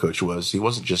that the coach was. He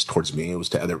wasn't just towards me; it was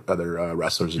to other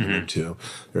wrestlers in the room too.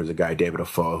 There was a guy, David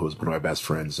Afoe, who was one of my best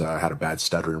friends, had a bad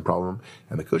stuttering problem,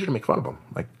 and the coach would make fun of him,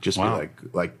 be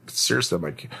like seriously, I'm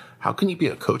like, how can you be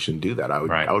a coach and do that? I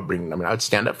would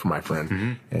stand up for my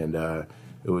friend, and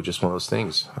it was just one of those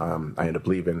things. I ended up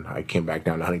leaving. I came back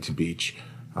down to Huntington Beach.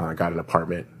 Got an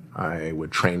apartment. I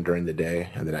would train during the day,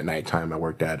 and then at nighttime I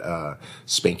worked at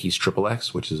Spanky's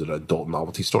XXX, which is an adult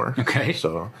novelty store. Okay.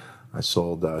 So I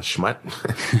sold schmut.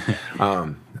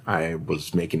 I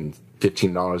was making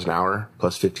 $15 an hour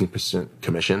plus 15%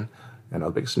 commission, and I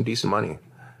was making some decent money.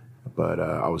 But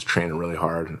I was training really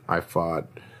hard. I fought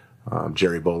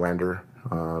Jerry Bolander.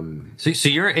 So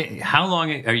you're, how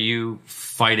long are you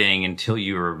fighting until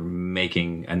you were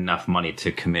making enough money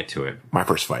to commit to it? My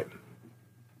first fight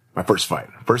back,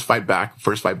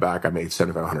 I made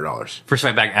 $7,500. First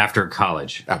fight back after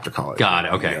college? After college. Got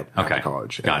it. Okay. Yeah, okay. After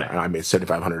college. Got it. And I made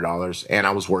 $7,500, and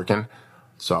I was working.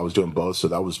 So I was doing both. So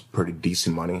that was pretty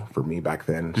decent money for me back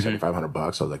then. $7,500. I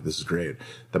was like, this is great.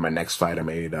 Then my next fight, I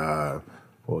made,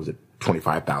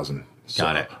 $25,000. So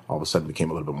Got it. All of a sudden it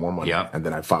became a little bit more money. Yep. And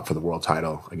then I fought for the world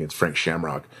title against Frank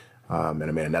Shamrock. And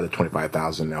I made another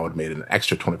 $25,000. I would have made an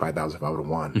extra $25,000 if I would have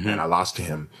won. And I lost to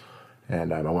him.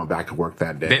 And I went back to work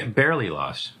that day. Barely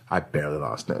lost. I barely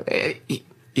lost.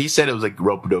 He said it was like a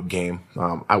rope-a-dope game.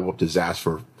 I whooped his ass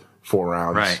for 4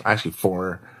 rounds. Right. Actually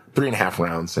 3.5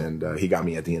 rounds. And he got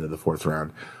me at the end of the 4th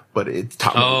round. But it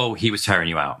taught me. Oh, he was tiring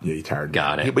you out. Yeah, he tired me.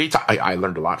 Got it. But I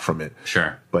learned a lot from it.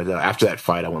 Sure. But after that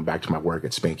fight, I went back to my work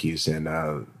at Spanky's, and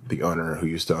the owner who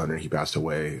used to own it, he passed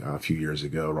away a few years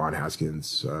ago. Ron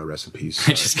Haskins, rest in peace.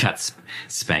 I just got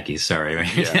Spanky's. Sorry,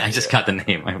 I just got the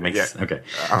name. Okay.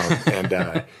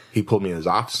 And he pulled me in his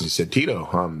office and he said, "Tito,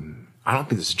 I don't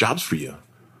think this job's for you."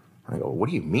 I go, "What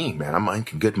do you mean, man? I'm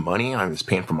making good money. I'm just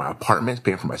paying for my apartment,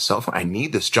 paying for myself. I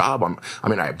need this job.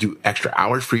 I do extra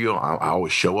hours for you. I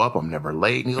always show up. I'm never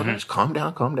late." And he's like, "Just calm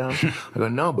down. I go,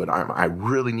 "No, but I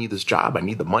really need this job. I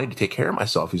need the money to take care of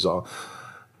myself." He's all,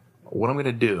 "What I'm going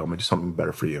to do, I'm going to do something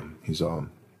better for you." He's all,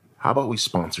 "How about we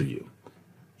sponsor you?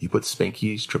 You put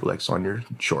Spanky's XXX on your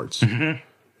shorts,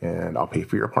 and I'll pay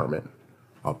for your apartment.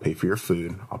 I'll pay for your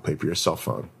food. I'll pay for your cell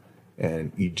phone.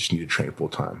 And you just need to train full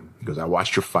time." Because I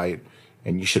watched your fight,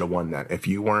 and you should have won that. If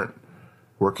you weren't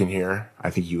working here,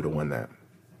 I think you would have won that.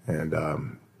 And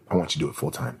I want you to do it full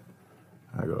time.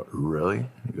 I go, "Really?"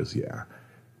 He goes, "Yeah."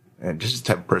 And just the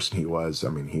type of person he was,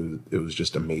 it was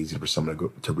just amazing for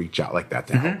someone to reach out like that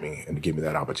to help me and to give me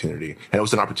that opportunity. And it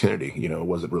was an opportunity. It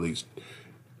wasn't really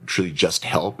truly just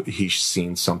help. He's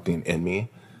seen something in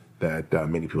me that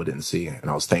many people didn't see. And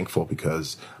I was thankful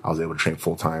because I was able to train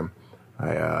full time.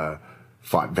 I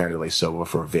fought Vanderlei Silva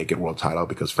for a vacant world title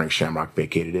because Frank Shamrock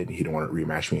vacated it and he didn't want to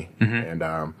rematch me. And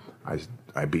I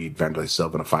beat Vanderlei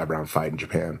Silva in a 5-round fight in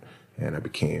Japan. And I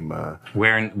became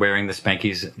wearing the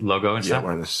Spanky's logo and stuff. Yeah,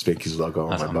 wearing the Spanky's logo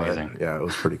That's on my amazing. butt. Yeah, it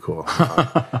was pretty cool.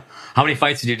 How many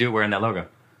fights did you do wearing that logo?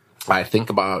 I think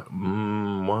about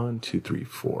 1, 2, 3,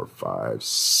 4, 5,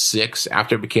 6.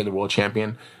 After I became the world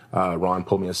champion, Ron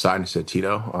pulled me aside and said,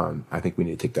 "Tito, I think we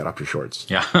need to take that off your shorts."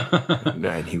 Yeah.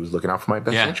 And he was looking out for my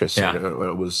best interests. Yeah.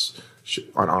 It was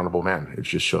an honorable man. It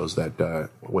just shows that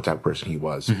what type of person he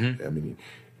was.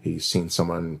 He's seen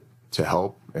someone to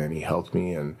help, and he helped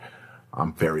me, and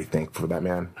I'm very thankful for that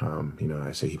man.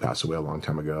 I say he passed away a long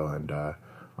time ago, and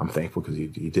I'm thankful because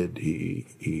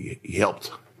he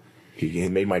helped. He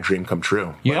made my dream come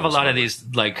true. You have a lot of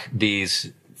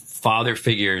these father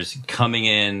figures coming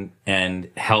in and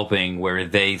helping where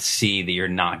they see that you're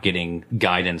not getting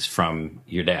guidance from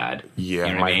your dad. Yeah,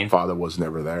 you know my father was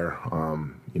never there.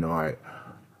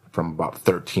 From about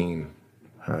 13,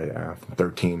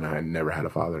 I never had a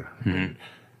father.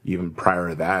 Even prior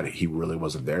to that, he really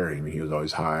wasn't there. He was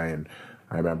always high. And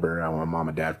I remember when mom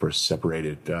and dad first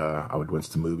separated, I went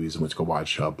to the movies and went to go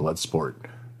watch Bloodsport,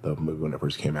 the movie when it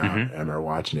first came out. And I remember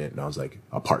watching it, and I was like,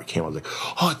 a part came, I was like,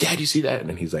 "Oh, Dad, you see that?" And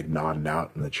then he's like nodding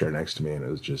out in the chair next to me, and it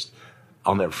was just,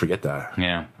 I'll never forget that.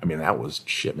 Yeah. That was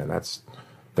shit, man. That's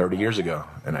 30 years ago.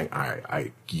 And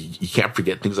you can't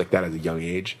forget things like that at a young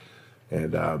age.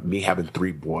 And me having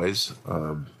 3 boys,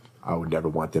 I would never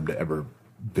want them to ever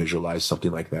visualize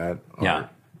something like that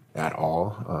at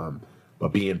all.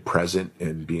 but being present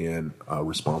and being a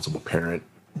responsible parent,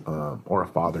 or a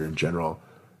father in general,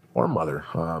 or mother,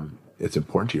 it's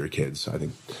important to your kids. I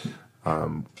think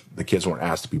the kids weren't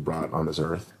asked to be brought on this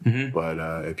earth,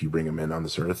 but if you bring them in on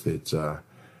this earth, it's a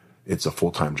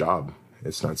full-time job.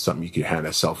 It's not something you can hand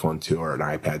a cell phone to or an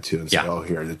iPad to and say, oh,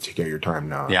 here, take care of your time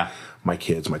now. Yeah. My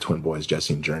kids, my twin boys,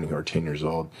 Jesse and Journey, who are 10 years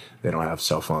old, they don't have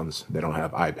cell phones. They don't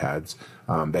have iPads.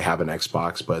 They have an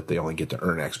Xbox, but they only get to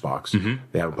earn Xbox.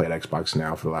 They haven't played Xbox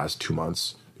now for the last 2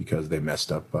 months because they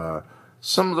messed up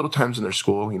some little times in their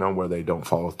school, where they don't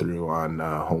follow through on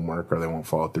homework, or they won't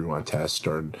follow through on tests,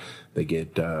 or they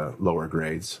get lower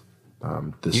grades.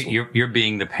 You're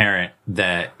being the parent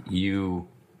that you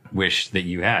wish that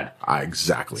you had.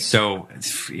 Exactly. So,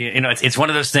 it's one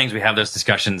of those things, we have those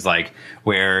discussions like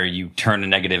where you turn a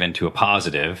negative into a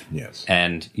positive. Yes.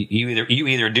 And you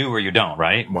either do or you don't,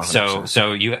 right? 100%.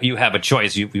 So you have a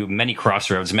choice. You have many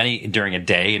crossroads, many during a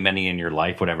day, many in your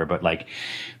life, whatever, but like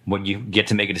when you get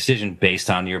to make a decision based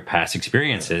on your past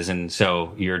experiences, and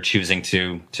so you're choosing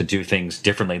to do things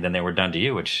differently than they were done to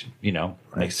you, which,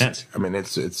 makes sense. I mean,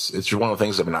 it's just one of the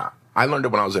things I learned it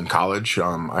when I was in college.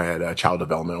 I had child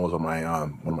development was one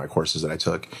of my courses that I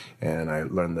took, and I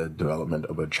learned the development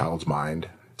of a child's mind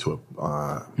to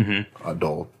a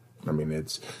adult. I mean,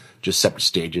 it's just separate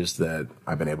stages that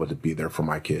I've been able to be there for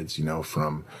my kids.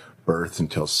 From birth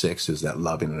until 6 is that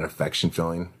loving and affection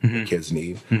feeling that kids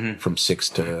need. From 6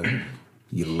 to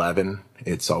 11,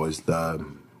 it's always the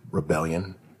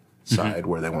rebellion side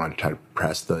where they want to try to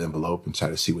press the envelope and try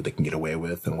to see what they can get away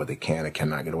with and what they can and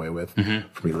cannot get away with.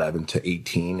 From 11 to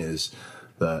 18 is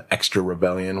the extra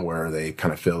rebellion where they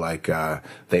kind of feel like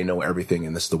they know everything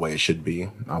and this is the way it should be.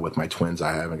 With my twins,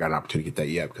 I haven't got an opportunity to get that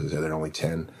yet because they're only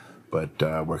 10, but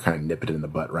we're kind of nipping it in the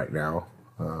butt right now.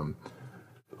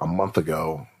 A month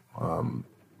ago,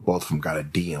 both of them got a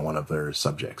D in one of their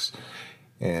subjects.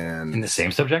 And in the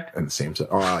same subject? In the same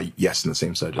subject. Yes, in the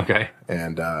same subject. Okay.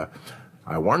 And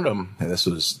I warned them, and this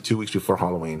was 2 weeks before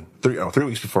Halloween, 3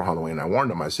 weeks before Halloween. I warned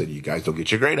them. I said, you guys don't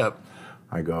get your grade up.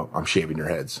 I go, I'm shaving your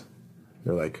heads.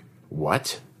 They're like,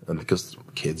 what? And because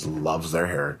kids loves their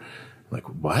hair. I'm like,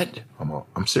 what?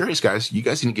 I'm serious, guys. You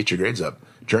guys need to get your grades up.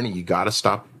 Journey, you got to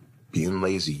stop being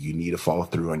lazy. You need to follow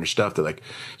through on your stuff. They're like,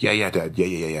 yeah, Dad.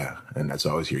 Yeah. And that's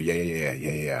always here.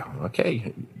 Yeah.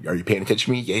 Okay. Are you paying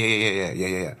attention to me?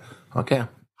 Yeah. Okay.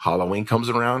 Halloween comes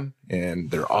around, and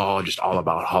they're all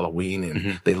about Halloween,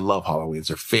 and they love Halloween. It's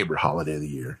their favorite holiday of the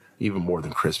year, even more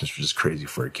than Christmas, which is crazy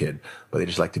for a kid, but they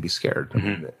just like to be scared.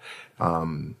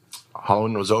 Halloween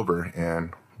was over,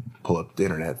 and pull up the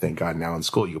internet. Thank God now in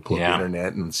school, you can pull up the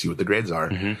internet and see what the grades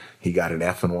are. He got an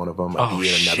F in one of them, a D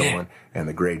in another one, and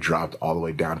the grade dropped all the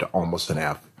way down to almost an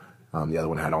F. The other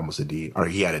one had almost a D, or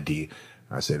he had a D.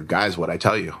 I said, guys, what'd I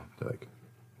tell you? They're like,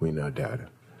 we know, Dad,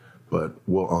 but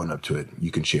we'll own up to it.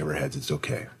 You can shave our heads. It's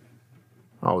okay.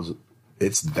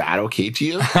 It's that okay to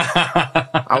you?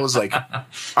 I was like,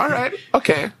 all right,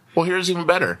 okay. Well, here's even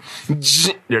better.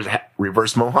 There's a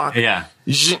reverse mohawk. Yeah.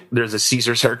 There's a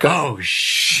Caesar's haircut. Oh,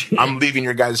 shit. I'm leaving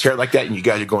your guys' hair like that, and you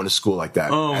guys are going to school like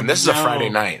that. Oh, and this is a Friday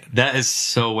night. That is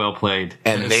so well played.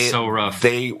 And so rough.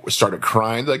 They started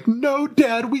crying, like, no,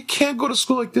 Dad, we can't go to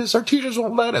school like this. Our teachers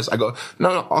won't let us. I go,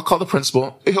 no, I'll call the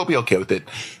principal. He'll be okay with it.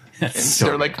 And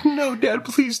they're like, no, Dad,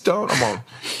 please don't. I'm all,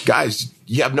 guys,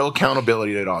 you have no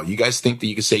accountability at all. You guys think that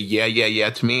you can say yeah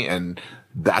to me, and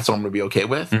that's what I'm going to be okay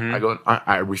with? I go,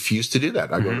 I refuse to do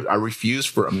that. I go, I refuse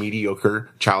for a mediocre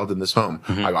child in this home.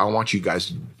 I want you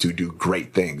guys to do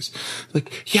great things.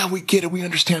 Like, yeah, we get it. We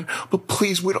understand. But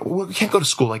please, we can't go to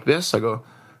school like this. I go,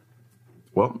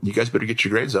 well, you guys better get your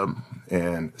grades up.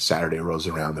 And Saturday rolls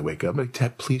around. They wake up. I'm like,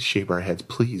 Dad, please shave our heads,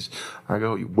 please. I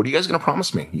go, what are you guys going to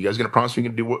promise me? You guys going to promise me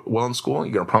you're going to do well in school?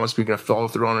 You're going to promise me you're going to follow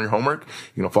through on your homework?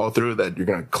 You're going to follow through that you're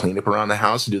going to clean up around the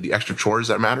house and do the extra chores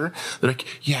that matter? They're like,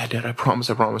 yeah, Dad, I promise.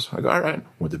 I go, all right.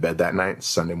 Went to bed that night.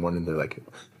 Sunday morning, they're like,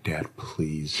 Dad,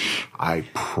 please, I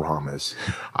promise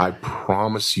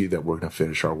you that we're going to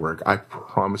finish our work. I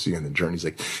promise you. And the Journey's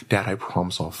like, Dad, I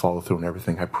promise I'll follow through on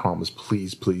everything. I promise.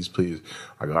 Please.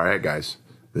 I go, all right, guys,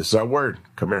 this is our word.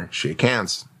 Come here, shake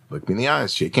hands. Look me in the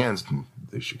eyes, shake hands.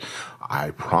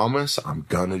 I promise I'm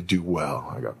going to do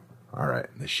well. I go, all right.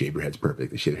 They shave your heads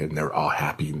perfect. They shave your head, and they're all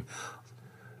happy.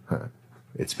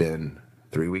 It's been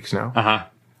 3 weeks now.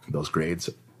 Those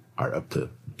grades are up to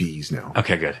B's now.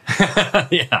 Okay, good.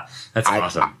 Yeah, that's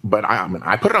awesome. But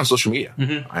I put it on social media,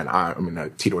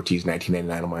 and Tito Ortiz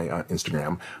 1999 on my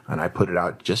Instagram, and I put it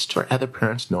out just for other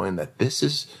parents, knowing that this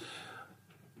is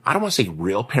I don't want to say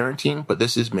real parenting, but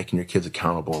this is making your kids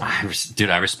accountable. Dude,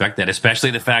 I respect that,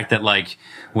 especially the fact that like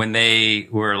when they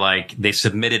were like they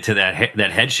submitted to that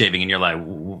head shaving, and you're like,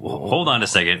 hold on a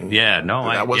second, yeah, no,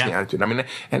 that wasn't the attitude. I mean,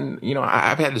 and you know,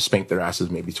 I've had to spank their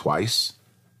asses maybe twice,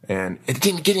 and it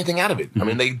didn't get anything out of it. I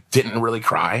mean, they didn't really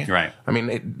cry. Right. I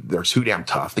mean, they're too damn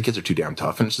tough. The kids are too damn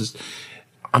tough, and it's just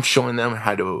I'm showing them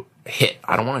how to hit.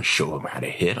 I don't want to show them how to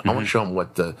hit. I want to show them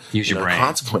what the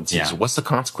consequences. Yeah. What's the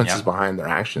consequences behind their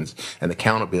actions and the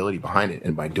accountability behind it.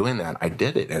 And by doing that, I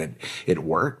did it, and it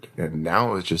worked. And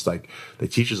now it's just like the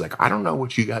teacher's like, I don't know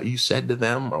what you said to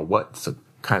them or what's the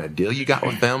kind of deal you got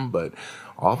with them, but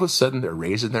all of a sudden they're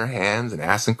raising their hands and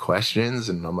asking questions,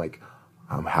 and I'm like,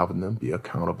 I'm having them be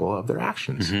accountable of their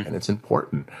actions, and it's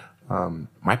important.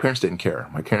 My parents didn't care.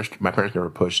 My parents never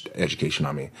pushed education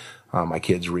on me. My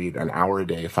kids read an hour a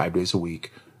day, 5 days a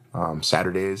week.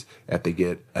 Saturdays, if they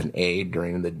get an A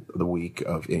during the week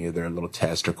of any of their little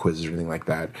tests or quizzes or anything like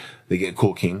that, they get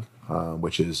Cool King,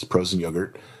 which is frozen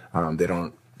yogurt. They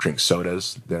don't drink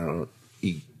sodas. They don't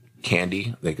eat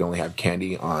candy. They can only have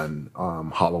candy on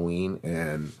Halloween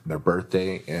and their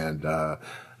birthday and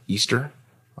Easter.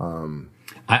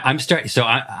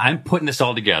 I'm putting this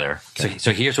all together. Okay.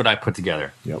 So here's what I put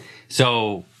together. Yep.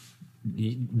 So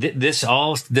this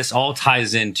all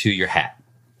ties into your hat.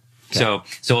 Okay.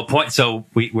 So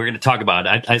we're going to talk about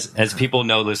it. As people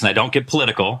know, listen, I don't get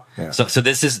political. Yeah. So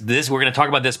this we're going to talk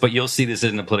about this, but you'll see this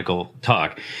isn't a political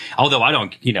talk. Although I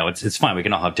don't, it's fine. We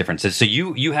can all have differences. So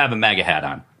you have a MAGA hat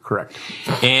on. Correct.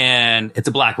 And it's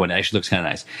a black one. It actually looks kind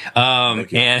of nice.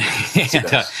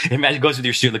 It goes with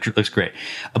your suit. Looks great.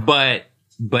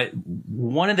 But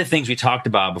one of the things we talked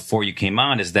about before you came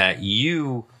on is that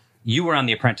you were on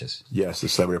The Apprentice. Yes, The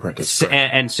Celebrity Apprentice.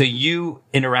 And so you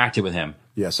interacted with him.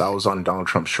 Yes, I was on Donald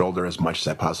Trump's shoulder as much as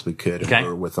I possibly could. And we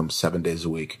were with him 7 days a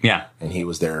week. Yeah. And he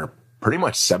was there pretty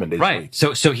much 7 days a week.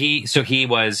 So he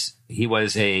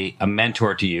was a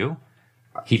mentor to you.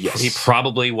 He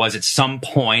probably was at some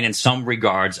point, in some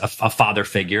regards, a father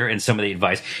figure in some of the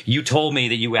advice. You told me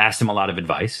that you asked him a lot of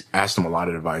advice. Asked him a lot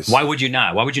of advice. Why would you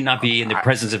not? Why would you not be in the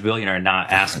presence of a billionaire and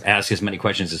not ask as many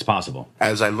questions as possible?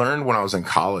 As I learned when I was in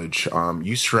college, who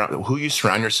you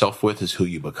surround yourself with is who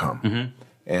you become. Mm-hmm.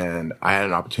 And I had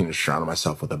an opportunity to surround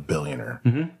myself with a billionaire.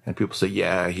 Mm-hmm. And people say,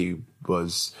 yeah, he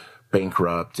was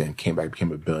bankrupt and came back,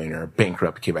 became a billionaire.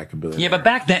 Bankrupt, came back a billionaire. Yeah, but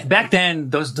back then,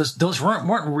 those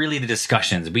weren't really the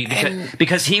discussions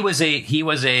because he was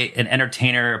an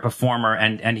entertainer, a performer,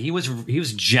 and he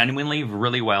was genuinely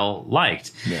really well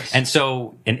liked. Yes. And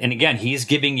so, and again, he's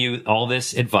giving you all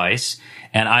this advice.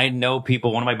 And I know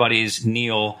people. One of my buddies,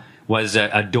 Neil, was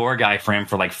a door guy for him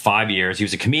for like 5 years. He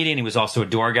was a comedian. He was also a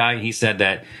door guy. He said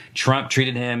that Trump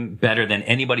treated him better than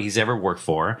anybody he's ever worked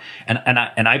for. And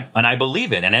I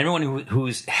believe it. And everyone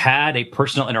who's had a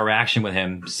personal interaction with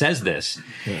him says this.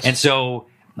 Yes. And so,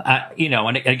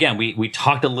 and again, we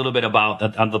talked a little bit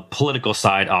about on the political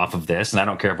side off of this, and I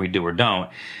don't care if we do or don't.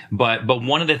 But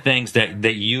one of the things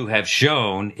that you have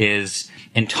shown is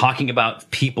in talking about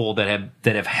people that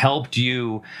have helped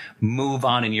you move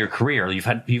on in your career. You've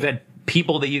had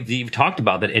people that you've talked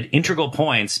about that at integral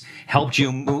points helped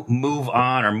you move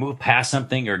on or move past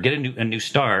something or get a new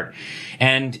start.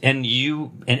 And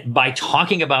by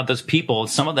talking about those people,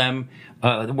 some of them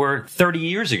were 30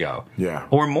 years ago. Yeah.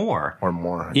 Or more.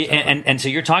 Exactly. And so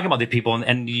you're talking about the people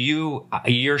and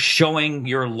you're showing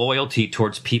your loyalty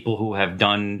towards people who have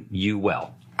done you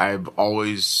well. I've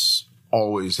always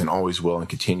and always will and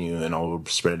continue, and I'll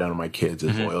spread it down to my kids,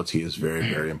 is loyalty is very,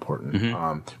 very important.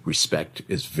 Mm-hmm. Respect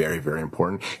is very, very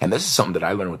important. And this is something that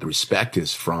I learned with the respect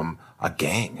is from a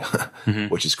gang,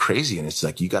 which is crazy. And it's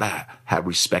like, you gotta have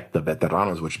respect the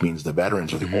veteranos, which means the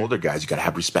veterans or the older guys. You gotta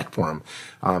have respect for them.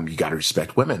 You gotta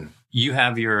respect women. You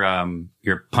have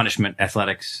your punishment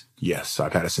athletics. Yes.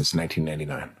 I've had it since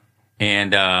 1999.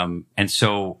 And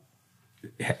so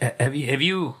have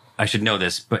you, I should know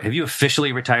this, but have you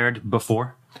officially retired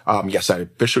before? Yes, I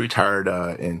officially retired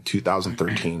in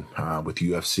 2013 with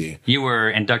UFC. You were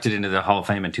inducted into the Hall of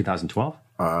Fame in 2012?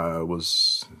 It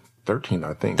was 13,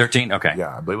 I think. 13? Okay.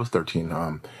 Yeah, I believe it was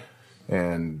 13.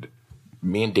 And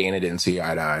me and Dana didn't see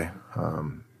eye to eye.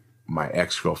 My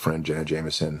ex-girlfriend, Jenna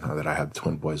Jameson, that I had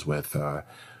twin boys with,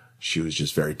 she was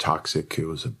just very toxic. It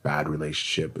was a bad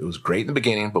relationship. It was great in the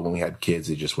beginning, but when we had kids,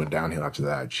 it just went downhill after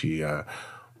that. She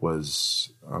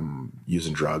was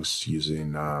using drugs,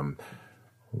 God,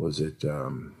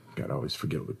 I always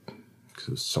forget what,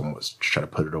 because someone was trying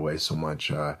to put it away so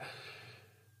much.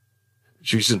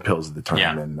 She was using pills at the time,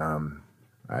 yeah. And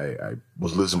I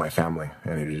was losing my family,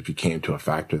 and it just became to a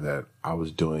factor that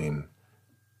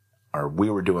we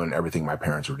were doing everything my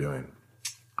parents were doing.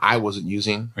 I wasn't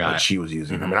using, but she was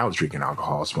using. I mean, I was drinking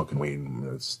alcohol, smoking weed,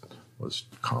 was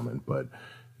common, but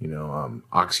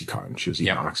Oxycontin. She was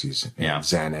eating Oxys and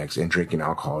Xanax and drinking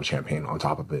alcohol and champagne on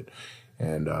top of it.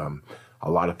 And a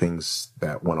lot of things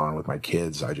that went on with my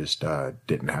kids, I just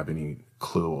didn't have any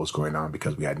clue what was going on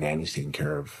because we had nannies taking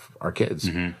care of our kids.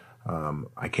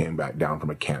 I came back down from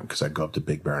a camp because I'd go up to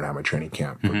Big Bear and have my training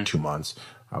camp for 2 months.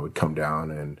 I would come down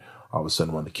and all of a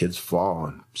sudden one of the kids fall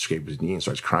and scrapes his knee and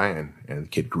starts crying. And the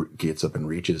kid gets up and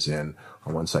reaches in.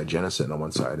 On one side, Jenna's sitting on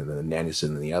one side, and then the nanny's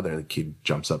sitting on the other, and the kid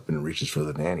jumps up and reaches for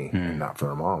the nanny and not for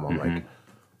her mom. I'm like,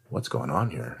 what's going on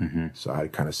here? So I had to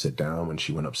kind of sit down when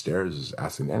she went upstairs,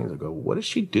 ask the nanny, I go, what does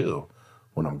she do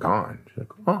when I'm gone? She's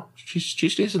like, oh, she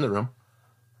stays in the room.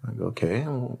 I go, okay,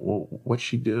 well, what's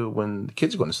she do when the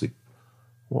kids are going to sleep?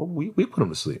 Well, we put them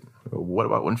to sleep. I go, what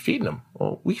about when feeding them?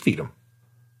 Well, we feed them.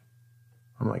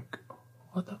 I'm like,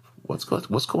 what's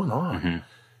going on?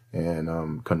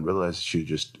 And couldn't realize she was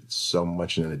just so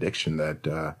much in an addiction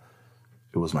that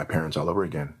it was my parents all over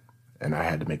again. And I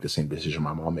had to make the same decision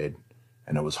my mom made.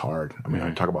 And it was hard. I mean,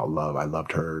 I talk about love. I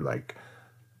loved her like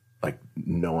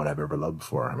no one I've ever loved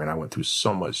before. I mean, I went through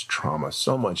so much trauma,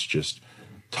 so much just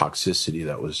toxicity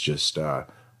that was just I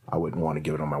wouldn't want to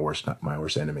give it on my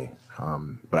worst enemy.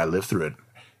 But I lived through it,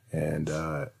 and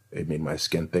it made my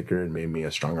skin thicker. It made me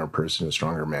a stronger person, a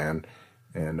stronger man.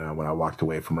 And when I walked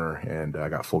away from her and I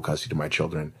got full custody of my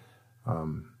children,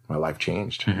 my life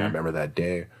changed. And I remember that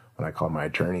day when I called my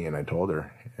attorney and I told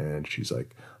her, and she's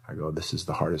like, I go, this is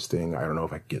the hardest thing. I don't know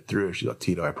if I can get through. She's like,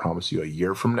 Tito, I promise you a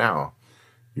year from now,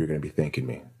 you're going to be thanking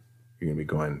me. You're going to be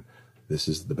going, this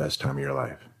is the best time of your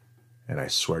life. And I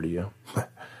swear to you,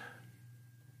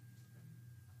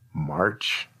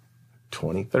 March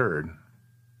 23rd,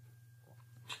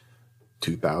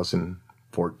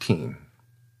 2014,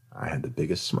 I had the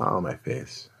biggest smile on my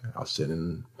face. I was sitting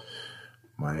in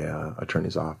my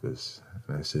attorney's office,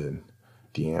 and I said,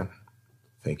 Deanne,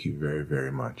 thank you very,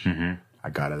 very much. I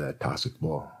got out of that toxic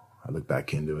bowl. I looked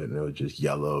back into it, and it was just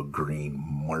yellow, green,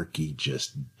 murky,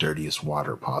 just dirtiest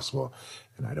water possible.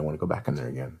 And I didn't want to go back in there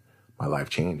again. My life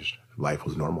changed. Life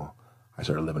was normal. I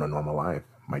started living a normal life.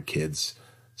 My kids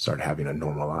started having a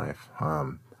normal life.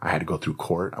 I had to go through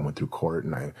court. I went through court,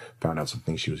 and I found out some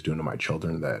things she was doing to my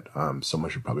children that someone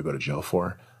should probably go to jail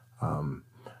for. I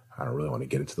don't really want to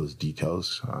get into those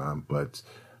details, but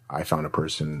I found a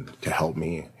person to help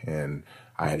me, and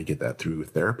I had to get that through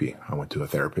therapy. I went to a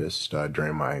therapist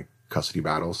during my custody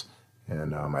battles,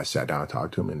 and I sat down and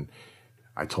talked to him, and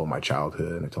I told my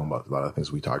childhood, and I told him about a lot of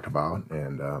things we talked about,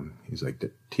 and he's like,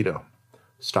 Tito,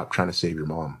 stop trying to save your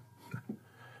mom.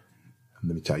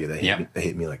 Let me tell you, they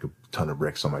hit me like a ton of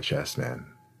bricks on my chest, man.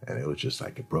 And it was just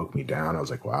like, it broke me down. I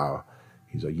was like, wow.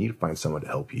 He's like, you need to find someone to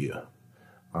help you.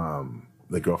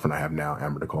 The girlfriend I have now,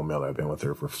 Amber Nicole Miller, I've been with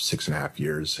her for 6.5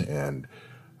 years, and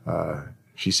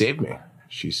she saved me.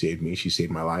 She saved me. She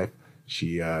saved my life.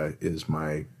 She is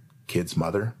my kid's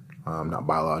mother, not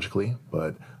biologically,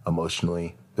 but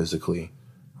emotionally, physically,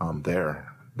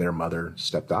 their mother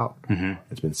stepped out.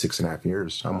 It's been 6.5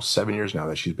 years, almost 7 years now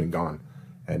that she's been gone.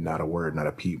 And not a word, not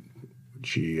a peep.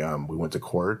 We went to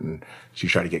court, and she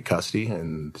tried to get custody,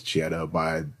 and she had to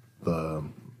abide the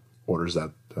orders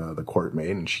that the court made,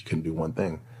 and she couldn't do one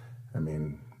thing. I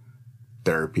mean,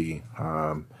 therapy,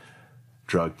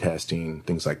 drug testing,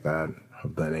 things like that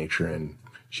of that nature, and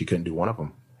she couldn't do one of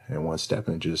them in one step.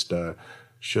 And it just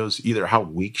shows either how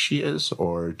weak she is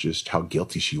or just how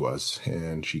guilty she was,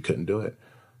 and she couldn't do it.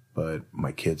 But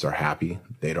my kids are happy.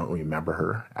 They don't remember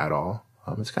her at all.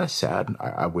 It's kind of sad.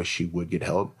 I wish she would get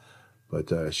help,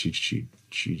 but she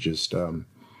just I don't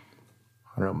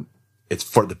know. It's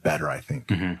for the better, I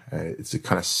think. It's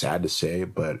kind of sad to say,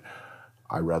 but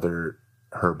I'd rather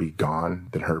her be gone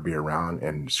than her be around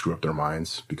and screw up their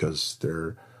minds because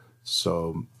they're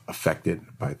so affected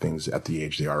by things at the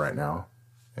age they are right now.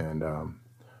 And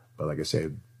but like I say,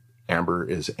 Amber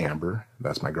is Amber.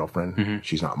 That's my girlfriend.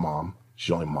 She's not mom.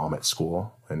 She's only mom at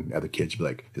school, and other kids be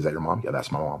like, is that your mom? Yeah,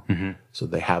 that's my mom. So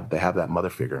they have that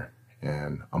mother figure,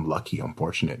 and I'm lucky, I'm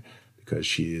fortunate, because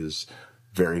she is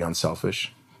very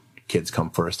unselfish. Kids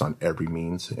come first on every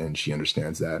means, and she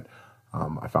understands that.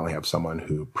 I finally have someone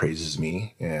who praises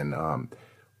me and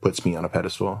puts me on a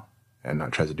pedestal and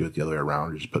not tries to do it the other way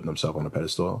around, or just putting themselves on a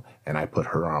pedestal, and I put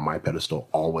her on my pedestal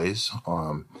always.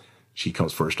 She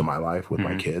comes first in my life with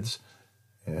my kids.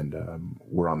 And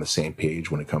we're on the same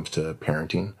page when it comes to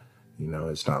parenting. You know,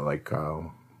 it's not like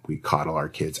we coddle our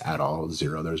kids at all.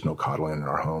 Zero. There's no coddling in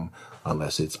our home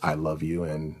unless it's I love you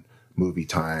and movie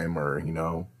time, or, you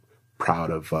know, proud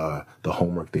of the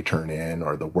homework they turn in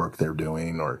or the work they're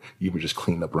doing, or even just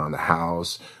clean up around the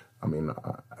house. I mean,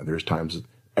 there's times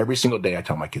every single day I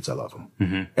tell my kids I love them.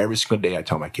 Mm-hmm. Every single day I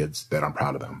tell my kids that I'm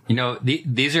proud of them. You know,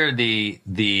 these are the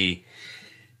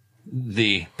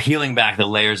peeling back the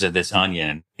layers of this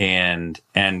onion and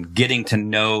getting to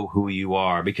know who you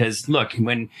are. Because look,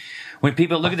 when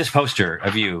people look at this poster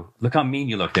of you, look how mean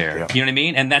you look there. Yeah. You know what I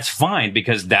mean? And that's fine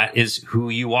because that is who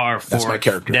you are. That's my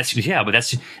character. That's who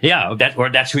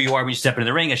you are when you step into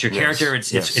the ring. It's your character.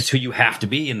 It's who you have to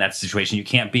be in that situation. You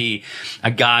can't be a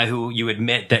guy who you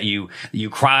admit that you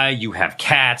cry, you have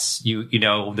cats,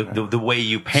 the way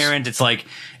you parent. It's like,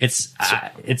 it's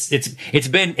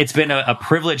been a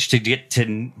privilege to get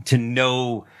to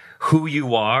know who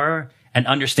you are and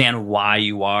understand why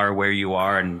you are where you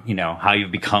are and, how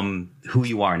you've become who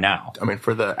you are now. I mean,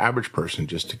 for the average person,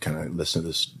 just to kind of listen to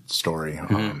this story,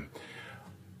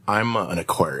 I'm an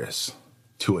Aquarius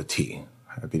to a T.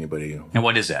 If anybody. And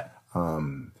what is that?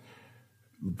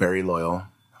 Very loyal,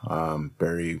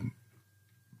 very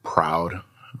proud,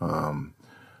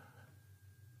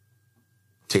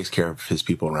 takes care of his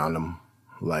people around him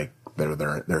like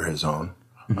they're his own.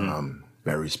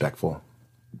 Very respectful,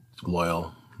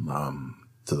 loyal,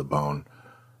 to the bone,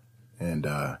 and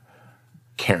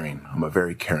caring. I'm a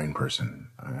very caring person.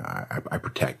 I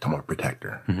protect. I'm a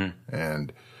protector,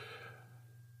 and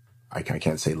I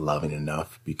can't say loving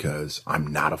enough because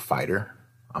I'm not a fighter.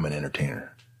 I'm an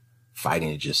entertainer. Fighting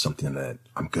is just something that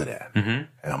I'm good at, and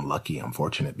I'm lucky. I'm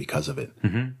fortunate because of it.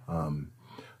 On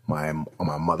my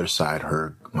mother's side,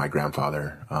 my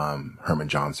grandfather, Herman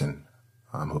Johnson,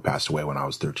 who passed away when I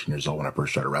was 13 years old when I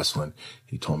first started wrestling,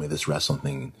 he told me this wrestling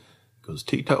thing. He goes,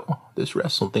 Tito, this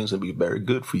wrestling thing's going to be very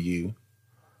good for you.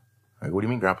 I go, what do you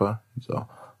mean, Grandpa? So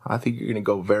I think you're going to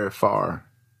go very far.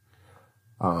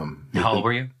 How old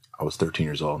were you? I was 13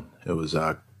 years old. It was,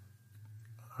 I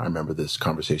remember this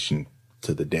conversation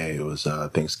to the day. It was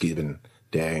Thanksgiving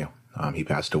Day. He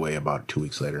passed away about 2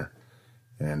 weeks later.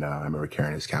 And I remember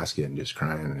carrying his casket and just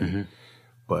crying.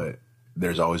 But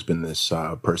there's always been this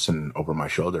person over my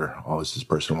shoulder, always this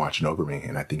person watching over me,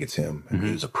 and I think it's him. And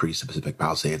he was a priest of Pacific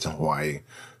Palisades in Hawaii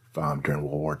during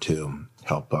World War II,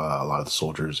 helped a lot of the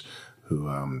soldiers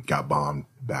who got bombed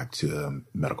back to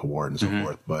medical ward and so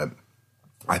forth. But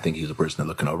I think he's a person that's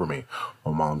looking over me.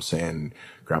 My mom's saying,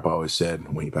 Grandpa always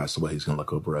said when he passed away, he's going to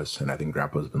look over us, and I think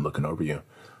Grandpa's been looking over you.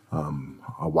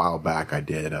 A while back, I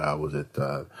did, was it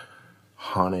the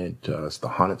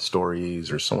haunted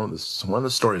stories or one of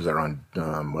the stories that are on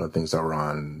one of the things that were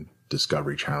on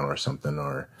Discovery Channel or something,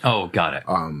 or got it,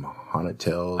 Haunted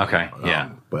Tales. Okay,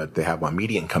 but they have my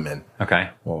median come in. Okay.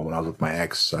 Well, when I was with my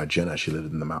ex Jenna, she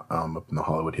lived in the up in the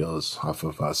Hollywood Hills off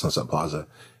of Sunset Plaza,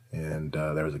 and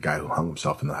there was a guy who hung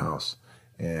himself in the house.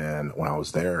 And when I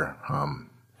was there,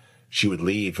 she would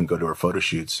leave and go to her photo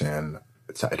shoots, and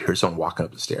I'd hear someone walking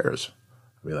up the stairs.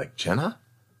 I'd be like, Jenna,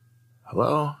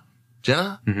 hello.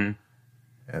 Jenna?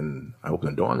 And I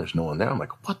opened the door and there's no one there. I'm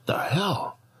like, what the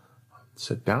hell? I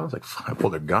sit down. I was like, I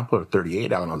pulled a gun, put a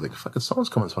 38 out, and I was like, fucking someone's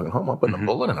coming fucking home. I'm putting a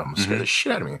bullet in them. I'm scared the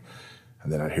shit out of me.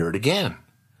 And then I'd hear it again.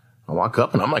 I walk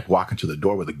up and I'm like walking to the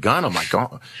door with a gun. I'm like,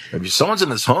 oh, if someone's in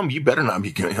this home, you better not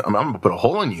be, I'm going to put a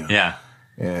hole in you. Yeah.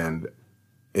 And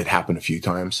it happened a few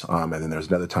times. And then there was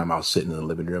another time I was sitting in the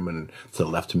living room, and to the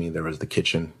left of me, there was the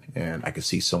kitchen, and I could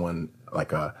see someone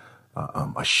like a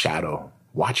shadow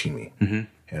watching me.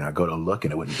 And I go to look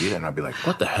and it wouldn't be there. And I'd be like,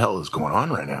 what the hell is going on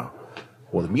right now?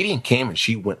 Well, the medium came and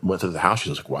she went through the house. She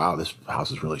was like, wow, this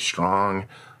house is really strong.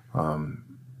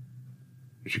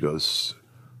 She goes,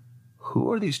 who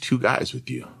are these two guys with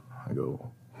you? I'm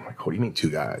like, what do you mean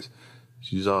two guys?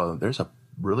 She's there's a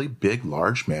really big,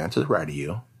 large man to the right of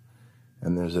you.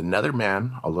 And there's another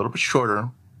man, a little bit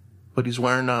shorter, but he's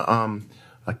wearing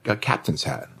a captain's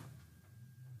hat.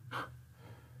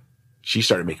 She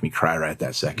started making me cry right at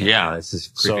that second. Yeah, this is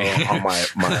creepy. So on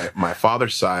my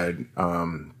father's side,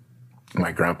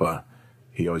 my grandpa,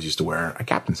 he always used to wear a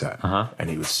captain's hat, and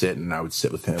he would sit, and I would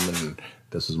sit with him. And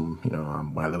this was,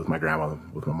 when I lived with my grandma,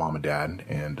 with my mom and dad,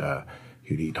 and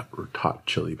he'd eat hot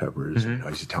chili peppers. And he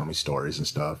used to tell me stories and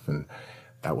stuff, and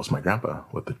that was my grandpa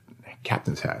with the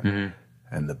captain's hat.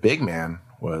 And the big man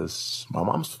was my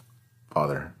mom's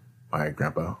father, my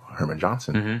grandpa Herman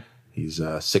Johnson. He's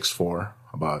 6'4",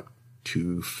 about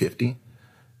 250,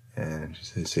 and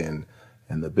she's saying,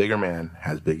 and the bigger man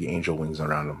has big angel wings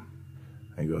around him.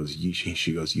 And he goes,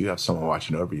 she goes, you have someone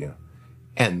watching over you.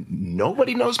 And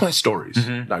nobody knows my stories.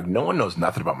 Like, no one knows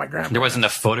nothing about my grandpa. There wasn't a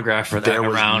photograph for that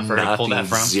around for her to pull that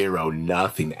from? Zero,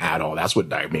 nothing at all. That's what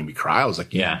made me cry. I was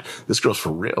like, yeah, this girl's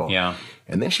for real. Yeah.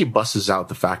 And then she busts out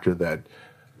the factor that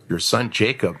your son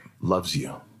Jacob loves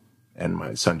you. And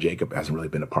my son Jacob hasn't really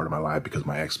been a part of my life because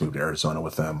my ex moved to Arizona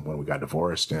with them when we got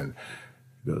divorced. And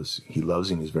He goes, he loves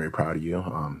you and he's very proud of you.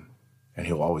 And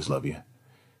he'll always love you.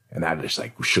 And that just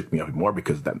like shook me up more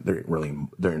because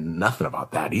they're nothing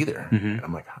about that either. Mm-hmm. And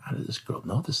I'm like, how does this girl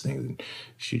know this thing? And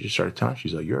she just started telling,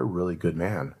 she's like, you're a really good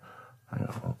man. I go,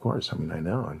 well, of course. I mean, I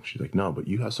know. And she's like, no, but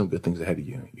you have some good things ahead of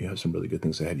you. You have some really good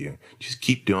things ahead of you. Just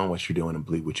keep doing what you're doing and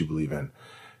believe what you believe in.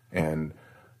 And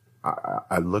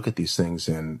I look at these things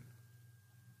and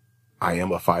I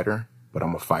am a fighter, but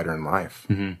I'm a fighter in life.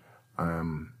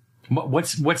 Mm-hmm.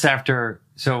 What's after?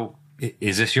 So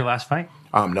is this your last fight?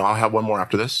 No, I'll have one more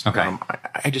after this. Okay. I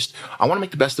want to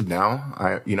make the best of now.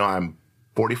 I'm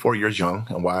 44 years young.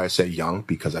 And why I say young,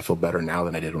 because I feel better now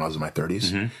than I did when I was in my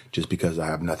 30s, mm-hmm. just because I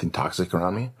have nothing toxic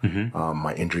around me. Mm-hmm.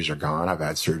 My injuries are gone. I've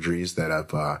had surgeries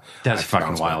that That's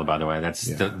fucking wild, by the way.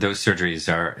 Those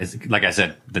surgeries are, like I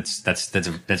said,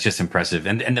 that's just impressive.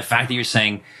 And the fact that you're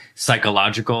saying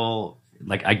psychological,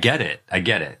 like, I get it.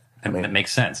 That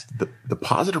makes sense. The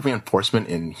positive reinforcement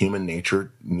in human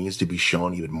nature needs to be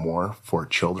shown even more for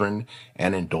children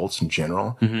and adults in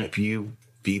general. Mm-hmm. If you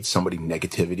feed somebody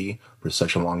negativity for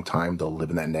such a long time, they'll live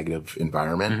in that negative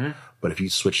environment. Mm-hmm. But if you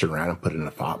switch it around and put it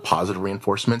in positive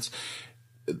reinforcements,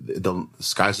 the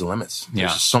sky's the limits. Yeah.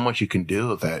 There's so much you can do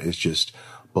with that. It's just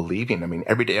believing. I mean,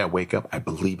 every day I wake up, I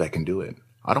believe I can do it.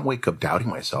 I don't wake up doubting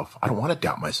myself. I don't want to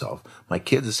doubt myself. My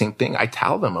kids, the same thing. I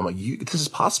tell them, I'm like, this is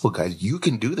possible, guys. You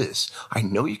can do this. I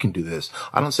know you can do this.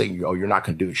 I don't say, oh, you're not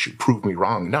going to do it. Prove me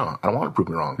wrong. No, I don't want to prove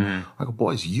me wrong. Mm-hmm. I go,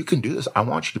 boys, you can do this. I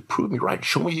want you to prove me right.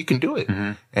 Show me you can do it.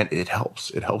 Mm-hmm. And it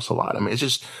helps. It helps a lot. I mean,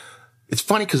 it's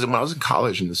funny because when I was in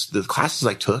college and the classes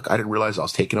I took, I didn't realize I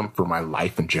was taking them for my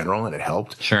life in general, and it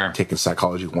helped. Sure. Taking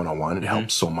psychology 101, it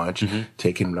helped so much. Mm-hmm.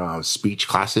 Taking speech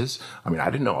classes. I mean, I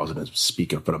didn't know I was going to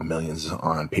speak in front of millions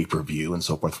on pay-per-view and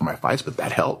so forth for my fights, but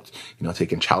that helped.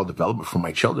 Taking child development for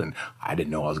my children. I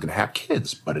didn't know I was going to have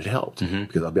kids, but it helped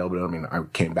because I'll be able to, I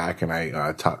came back and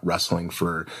I taught wrestling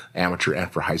for amateur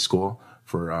and for high school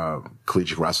for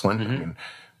collegiate wrestling. Mm-hmm. I mean,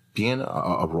 being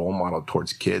a role model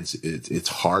towards kids, it's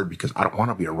hard because I don't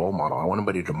want to be a role model. I want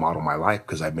somebody to model my life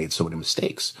because I've made so many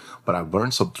mistakes. But I've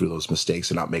learned something through those mistakes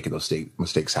and not making those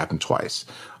mistakes happen twice.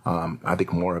 I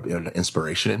think more of an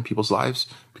inspiration in people's lives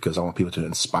because I want people to be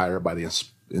inspired by the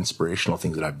inspirational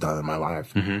things that I've done in my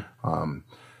life. Mm-hmm.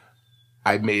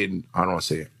 I made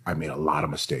a lot of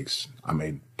mistakes. I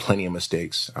made plenty of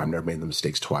mistakes. I've never made the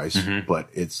mistakes twice, mm-hmm. but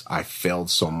I failed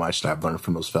so much that I've learned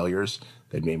from those failures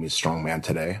that made me a strong man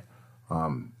today.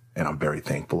 And I'm very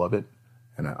thankful of it.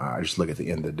 And I just look at the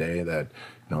end of the day that,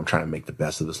 I'm trying to make the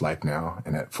best of this life now.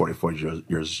 And at 44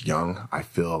 years young, I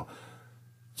feel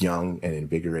young and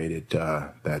invigorated,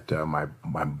 that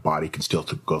my body can still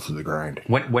go through the grind.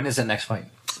 When is the next fight?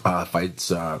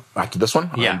 Fights after this one,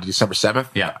 yeah, December 7th.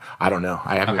 Yeah, I don't know.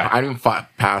 I haven't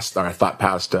thought past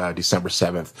December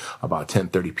 7th about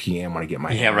 10:30 p.m. when I get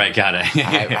my got it.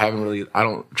 I haven't really. I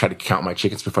don't try to count my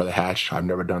chickens before they hatch. I've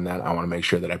never done that. I want to make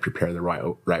sure that I prepare the right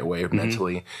way mm-hmm.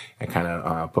 mentally and kind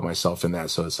of put myself in that.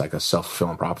 So it's like a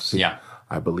self-fulfilling prophecy. Yeah,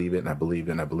 I believe it, and I believe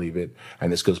it, and I believe it.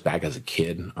 And this goes back as a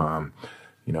kid. When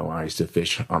I used to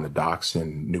fish on the docks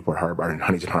in Newport Harbor, or in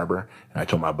Huntington Harbor, and I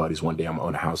told my buddies one day I'm gonna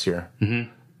own a house here.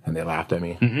 Mm-hmm. And they laughed at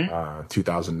me. Mm-hmm.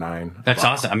 2009. That's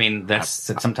awesome. I mean,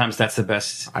 sometimes that's the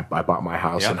best. I bought my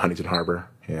house in Huntington Harbor,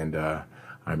 and I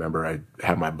remember I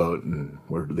had my boat, and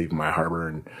we're leaving my harbor,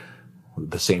 and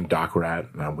the same dock we're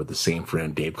at, and I'm with the same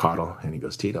friend, Dave Cottle, and he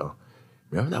goes, Tito,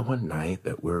 remember that one night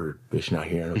that we were fishing out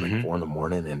here, and it was like 4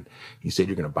 a.m, and you said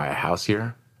you're going to buy a house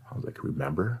here? I was like,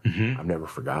 remember? Mm-hmm. I've never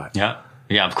forgot. Yeah.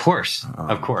 Yeah, of course.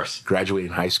 Of course.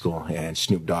 Graduating high school and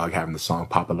Snoop Dogg having the song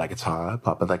Pop It Like It's Hot,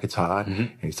 Pop It Like It's Hot. Mm-hmm.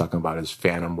 And he's talking about his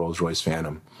Phantom, Rolls Royce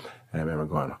Phantom. And I remember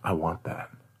going, I want that.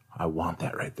 I want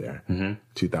that right there. Mm-hmm.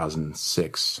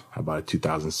 2006, I bought a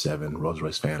 2007 Rolls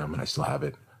Royce Phantom and I still have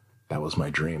it. That was my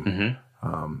dream.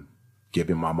 Mm-hmm.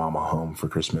 Giving my mom a home for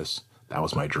Christmas. That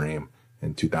was my dream.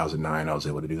 In 2009, I was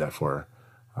able to do that for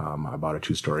her. I bought a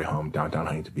 2-story home downtown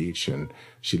Huntington Beach, and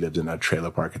she lived in a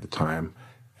trailer park at the time.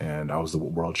 And I was the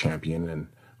world champion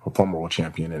former world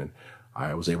champion. And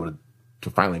I was able to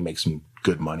finally make some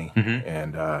good money. Mm-hmm.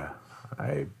 And,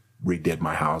 I redid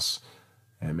my house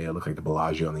and made it look like the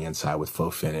Bellagio on the inside with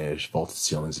faux finish, vaulted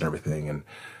ceilings and everything. And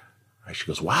she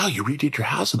goes, wow, you redid your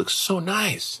house. It looks so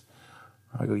nice.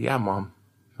 I go, yeah, Mom.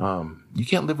 You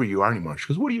can't live where you are anymore. She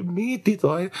goes, what do you mean,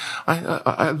 Tito?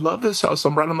 I love this house.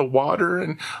 I'm right on the water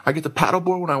and I get to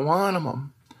paddleboard when I want.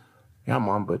 I'm, yeah,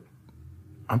 Mom, but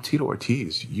I'm Tito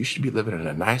Ortiz. You should be living in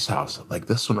a nice house like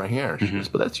this one right here. She goes,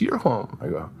 but that's your home. I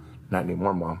go, not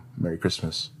anymore, Mom. Merry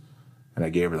Christmas. And I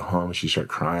gave her the home. She started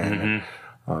crying.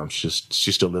 Mm-hmm. And,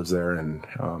 she still lives there. And,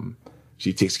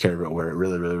 she takes care of it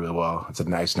really, really, really well. It's a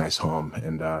nice home.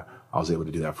 And I was able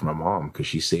to do that for my mom because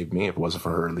she saved me. If it wasn't for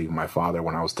her leaving my father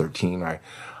when I was 13,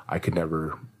 I could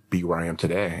never be where I am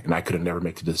today. And I could have never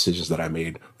made the decisions that I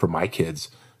made for my kids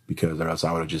because or else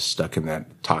I would have just stuck in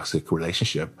that toxic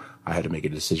relationship. I had to make a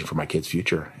decision for my kids'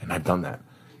 future, and I've done that.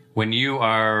 When you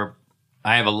are,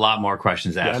 I have a lot more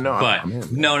questions to ask,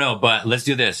 but let's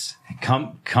do this.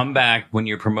 Come back when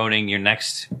you're promoting your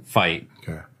next fight,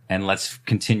 okay, and let's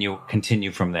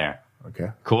continue from there. Okay,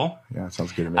 cool. Yeah, that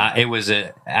sounds good to me. It was an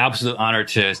absolute honor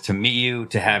to meet you,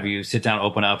 to have you sit down,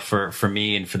 open up for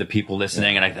me and for the people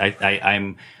listening, and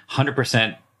I'm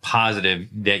 100% positive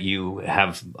that you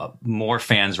have more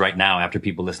fans right now after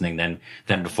people listening than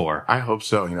before. I hope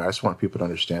so. I just want people to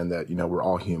understand that, we're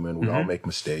all human. We all make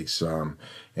mistakes.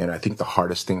 And I think the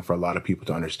hardest thing for a lot of people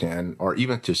to understand, or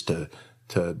even just to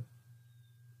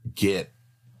get,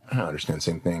 I don't understand the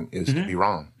same thing, is to be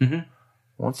wrong.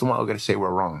 Once in a while, we got to say we're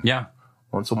wrong. Yeah.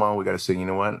 Once in a while, we got to say, you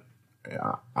know what?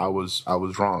 I was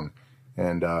wrong.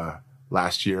 And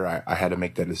last year, I had to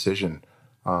make that decision.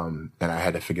 And I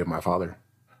had to forgive my father.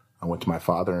 I went to my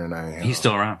father and he's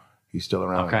still around. He's still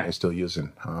around. Okay. And I still use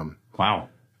him. Wow.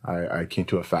 I came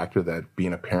to a factor that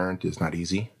being a parent is not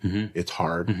easy. It's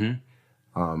hard.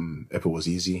 If it was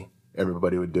easy,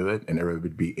 everybody would do it and everybody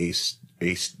would be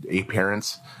A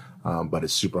parents. But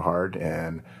it's super hard.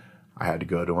 And I had to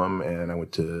go to him and I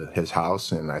went to his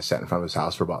house and I sat in front of his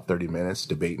house for about 30 minutes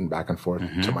debating back and forth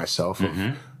to myself of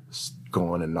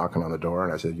going and knocking on the door.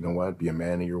 And I said, you know what, be a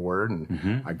man of your word.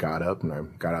 And I got up and I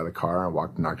got out of the car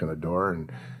and knocked on the door. And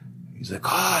he's like,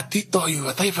 Tito,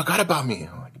 I thought you forgot about me.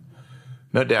 I'm like,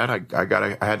 no, Dad,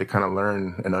 I had to kind of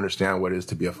learn and understand what it is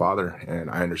to be a father. And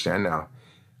I understand now.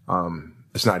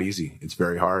 It's not easy. It's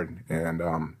very hard. And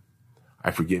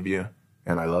I forgive you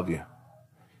and I love you.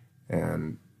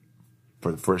 And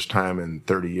for the first time in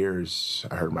 30 years,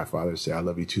 I heard my father say, I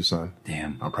love you too, son.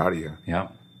 Damn. I'm proud of you. Yeah.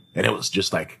 And it was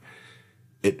just like,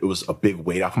 it was a big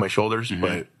weight off my shoulders,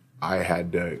 but I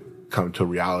had to come to a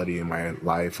reality in my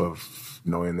life of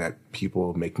knowing that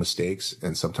people make mistakes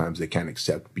and sometimes they can't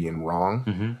accept being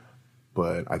wrong.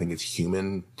 But I think it's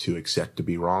human to accept to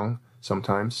be wrong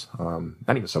sometimes.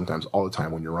 Not even sometimes, all the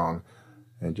time when you're wrong,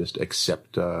 and just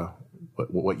accept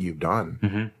what you've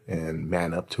done and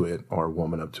man up to it or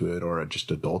woman up to it or just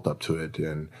adult up to it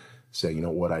and say,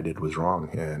 what I did was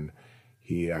wrong. And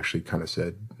he actually kind of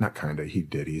said, not kind of, he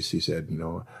did. He said,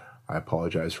 I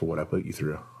apologize for what I put you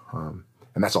through. And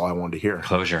that's all I wanted to hear.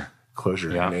 Closure.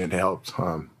 Yeah. And it helped.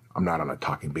 I'm not on a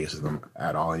talking basis with him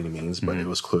at all, any means, but it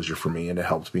was closure for me and it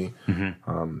helped me.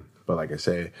 But like I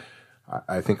say,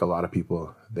 I think a lot of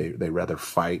people, they rather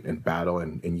fight and battle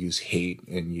and use hate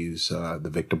and use the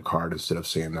victim card instead of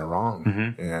saying they're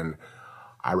wrong. And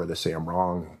I rather say I'm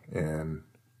wrong and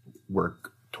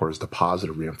work towards the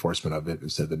positive reinforcement of it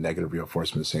instead of the negative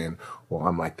reinforcement saying, well,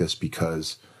 I'm like this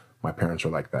because my parents are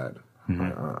like that. I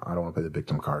don't want to play the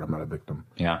victim card. I'm not a victim.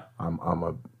 Yeah. I'm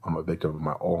a victim of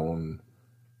my own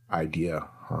idea.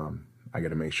 I got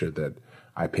to make sure that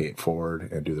I pay it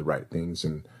forward and do the right things.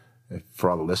 And for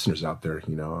all the listeners out there,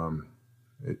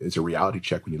 it's a reality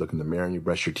check when you look in the mirror and you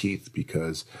brush your teeth,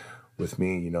 because with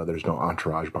me, there's no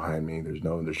entourage behind me.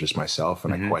 There's just myself.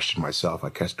 And I question myself. I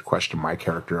question my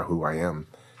character, who I am.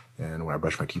 And when I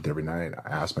brush my teeth every night, I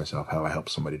ask myself, have I helped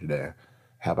somebody today?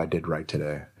 Have I did right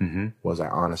today? Was I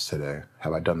honest today?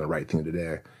 Have I done the right thing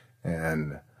today?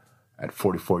 And at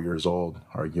 44 years old,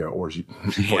 or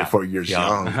 44 years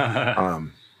young,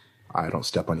 I don't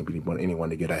step on anyone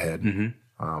to get ahead.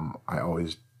 I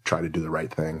always try to do the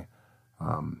right thing.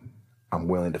 I'm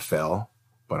willing to fail,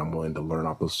 but I'm willing to learn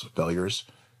off those failures.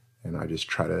 And I just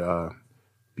try to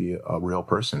be a real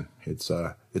person. It's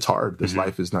hard. This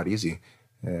life is not easy.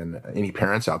 And any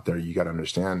parents out there, you got to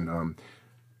understand,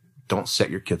 don't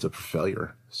set your kids up for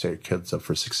failure. Set your kids up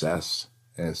for success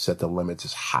and set the limits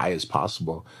as high as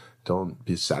possible. Don't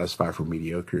be satisfied for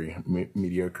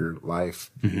mediocre life.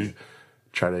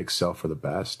 Try to excel for the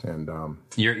best. And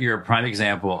you're a prime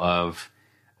example of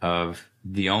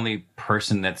the only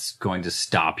person that's going to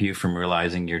stop you from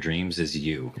realizing your dreams is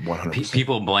you. 100%.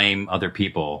 People blame other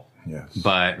people. Yes.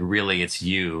 But really, it's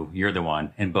you. You're the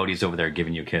one. And Bodhi's over there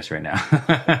giving you a kiss right now.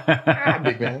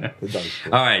 Big man.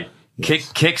 All right.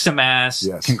 Yes. Kick some ass.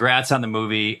 Yes. Congrats on the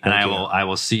movie. And I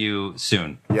will see you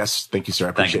soon. Yes. Thank you, sir. I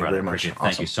appreciate it very much. Awesome.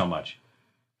 Thank you so much.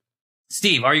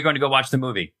 Steve, are you going to go watch the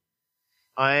movie?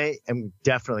 I am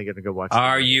definitely going to go watch it.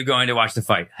 Are you going to watch the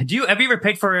fight? Have you ever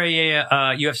paid for a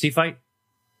UFC fight?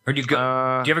 Or do you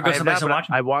ever go someplace and watch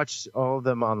them? I watched all of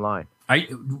them online.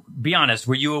 Be honest,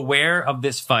 were you aware of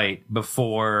this fight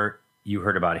before you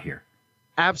heard about it here?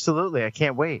 Absolutely, I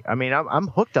can't wait. I mean, I'm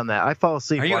hooked on that. I fall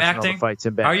asleep watching all the fights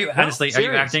in bed. Are you honestly? Are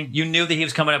you acting? You knew that he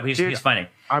was coming up. He's fighting.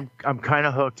 I'm kind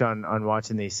of hooked on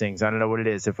watching these things. I don't know what it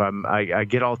is. If I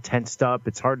get all tensed up,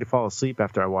 it's hard to fall asleep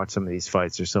after I watch some of these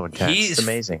fights. They're so intense. It's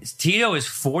amazing. Tito is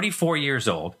 44 years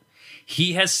old.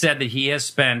 He has said that he has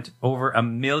spent over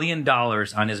 $1 million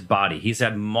on his body. He's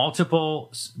had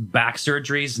multiple back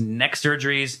surgeries, neck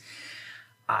surgeries.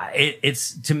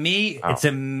 It's to me, It's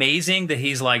amazing that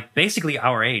he's like basically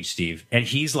our age, Steve, and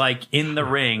he's like in the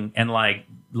ring and like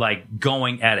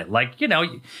going at it. Like, you know,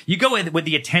 you go in with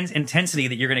the intensity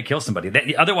that you're going to kill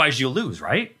somebody. Otherwise, you'll lose,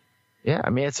 right? Yeah, I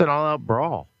mean, it's an all-out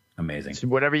brawl. Amazing. So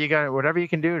whatever you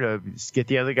can do to get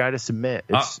the other guy to submit.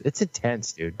 It's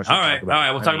intense, dude. All right.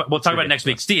 We'll talk about it next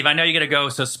week. Steve, I know you got to go,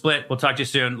 so split. We'll talk to you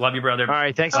soon. Love you, brother. All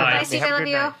right. Thanks. Bye, Steve. I love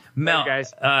you. Night. Mel,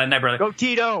 guys. Night, brother. Go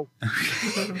Tito.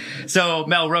 So,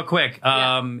 Mel, real quick.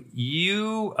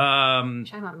 You talking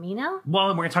about me now? Well,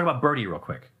 we're gonna talk about Birdie real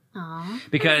quick. Aww,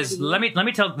 because Birdie. let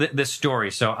me tell this story.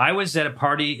 So I was at a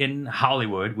party in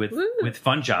Hollywood with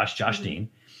Fun Josh Dean,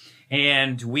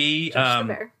 and we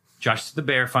Josh the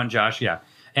Bear, Fun Josh, yeah.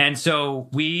 And so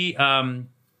we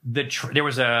there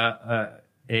was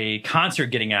a concert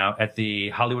getting out at the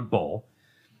Hollywood Bowl,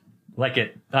 like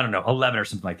at, I don't know, 11 or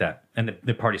something like that, and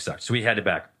the party sucked, so we headed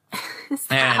back. Is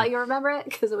that how you remember it?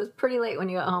 Because it was pretty late when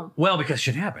you got home. Well, because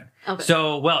shit happened. Okay.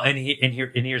 So, and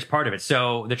here's part of it.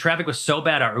 So the traffic was so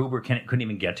bad, our Uber couldn't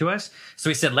even get to us. So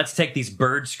we said, let's take these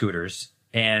bird scooters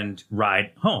and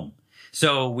ride home.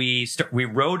 So we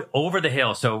rode over the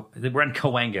hill. So we're in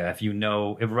Cahuenga, if you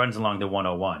know, it runs along the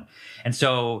 101. And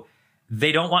so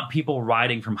they don't want people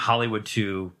riding from Hollywood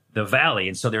to the valley.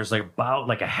 And so there's like about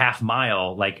like a half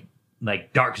mile, like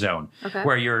dark zone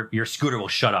where your scooter will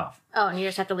shut off. Oh, and you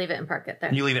just have to leave it and park it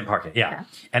there. You leave it and park it, yeah. Okay.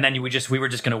 And then we were just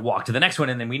going to walk to the next one,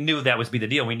 and then we knew that would be the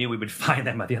deal. We knew we would find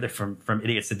them, the other from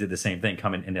idiots that did the same thing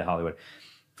coming into Hollywood.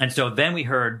 And so then we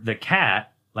heard the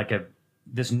cat, like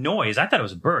this noise. I thought it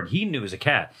was a bird. He knew it was a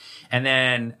cat. And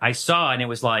then I saw, and it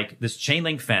was like this chain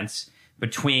link fence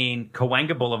between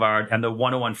Cahuenga Boulevard and the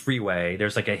 101 freeway.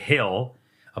 There's like a hill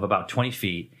of about 20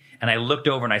 feet. And I looked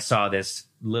over and I saw this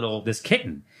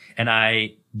kitten. And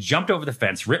I jumped over the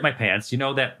fence, ripped my pants. You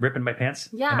know that ripping my pants?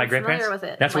 Yeah, I'm familiar with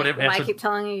it. That's like, what I keep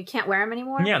telling you can't wear them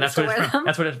anymore. Yeah, that's what it's from.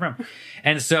 That's what it's from.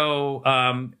 And so,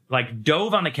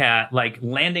 dove on the cat,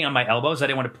 landing on my elbows. I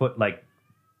didn't want to put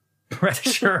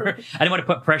pressure. I didn't want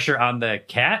to put pressure on the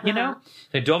cat. You know,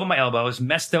 so I dove on my elbows,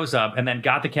 messed those up, and then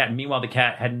got the cat. And meanwhile, the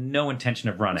cat had no intention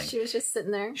of running. She was just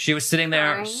sitting there. She was sitting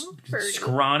there,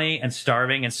 scrawny and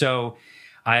starving. And so,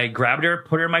 I grabbed her,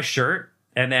 put her in my shirt,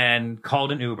 and then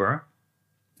called an Uber,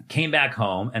 came back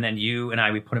home, and then you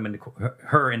and we put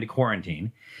her into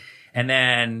quarantine. And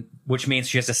then, which means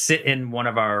she has to sit in one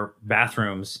of our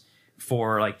bathrooms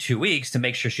for 2 weeks to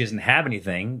make sure she doesn't have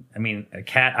anything. I mean, a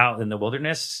cat out in the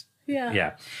wilderness. Yeah.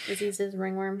 Yeah. Diseases,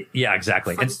 ringworm. Yeah,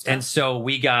 exactly. And so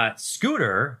we got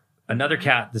Scooter, another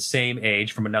cat the same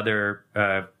age from another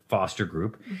foster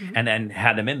group, and then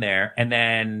had them in there. And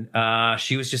then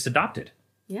she was just adopted.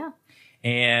 Yeah.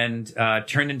 And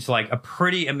turned into a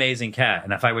pretty amazing cat.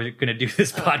 And if I was going to do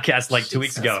this podcast 2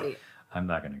 weeks ago, sweet. I'm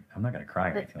not gonna cry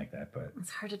or anything like that. But it's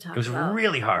hard to talk. It was about.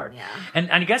 Really hard. Yeah. And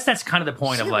I guess that's kind of the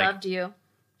point she of loved you.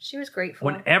 She was grateful.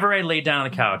 Whenever I laid down on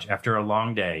the couch after a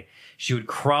long day, she would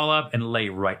crawl up and lay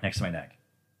right next to my neck,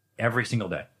 every single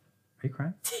day. Are you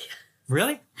crying?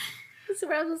 Really? That's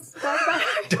what I was talking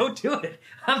about. Don't do it.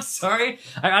 I'm sorry.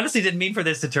 I honestly didn't mean for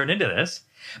this to turn into this,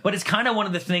 but it's kind of one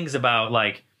of the things about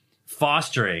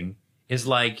fostering is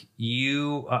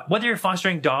you whether you're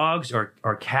fostering dogs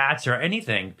or cats or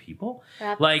anything, people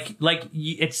rabbits.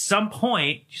 At some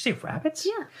point, did you say rabbits?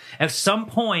 Yeah. At some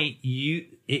point, you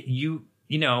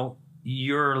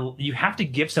have to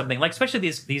give something, especially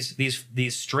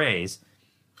these strays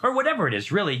or whatever it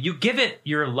is. Really, you give it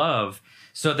your love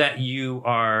so that you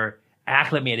are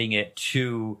acclimating it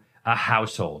to a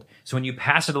household. So when you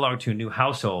pass it along to a new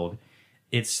household,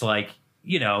 it's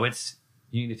it's.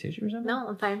 You need a tissue or something? No,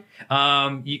 I'm fine.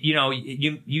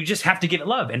 You just have to give it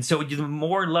love. And so the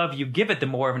more love you give it, the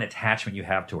more of an attachment you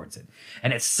have towards it.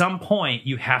 And at some point,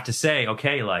 you have to say,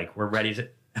 okay, we're ready to...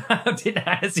 I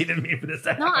didn't mean for this.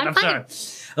 No, I'm fine.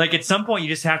 Sorry. At some point, you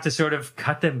just have to sort of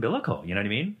cut the umbilical. You know what I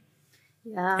mean?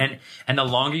 Yeah. And the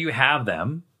longer you have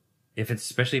them, if it's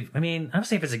especially... I mean, I would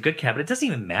say if it's a good cat, but it doesn't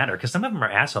even matter because some of them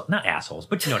are assholes. Not assholes,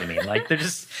 but you know what I mean?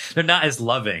 They're not as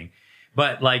loving.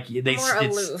 But more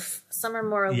aloof. Some are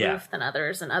more aloof than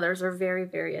others, and others are very,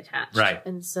 very attached. Right.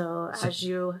 And so as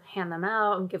you hand them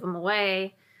out and give them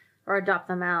away or adopt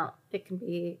them out, it can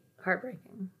be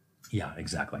heartbreaking. Yeah,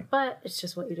 exactly. But it's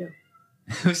just what you do.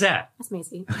 Who's that? That's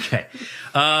Maisie. Okay.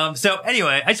 So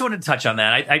anyway, I just wanted to touch on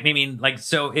that. I mean, like,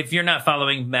 so if you're not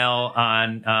following Mel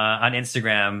on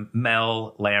Instagram,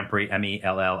 Mel Lamprey,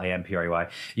 MELLAMPREY,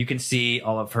 you can see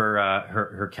all of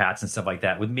her cats and stuff like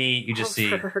that. With me, you just see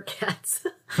her cats.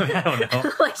 I don't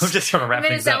know. I'm just trying to wrap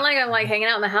things up. It sound like I'm like hanging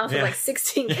out in the house with like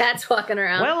 16 cats walking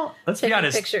around. Well, let's be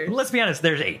honest. Pictures. Let's be honest.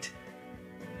 There's 8.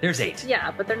 There's 8.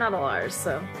 Yeah, but they're not all ours,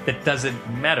 so it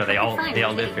doesn't matter. They all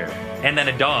live here. And then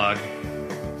a dog.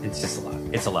 It's just a lot.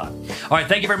 It's a lot. All right.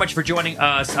 Thank you very much for joining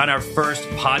us on our first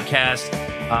podcast.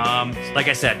 Like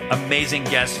I said, amazing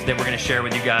guests that we're going to share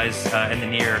with you guys in the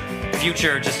near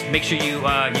future. Just make sure you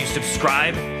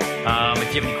subscribe.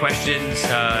 If you have any questions,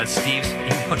 Steve's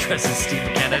email address is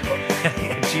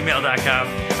stevemckenna@gmail.com.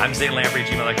 I'm Zane Lamprey at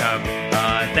gmail.com.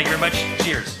 Thank you very much.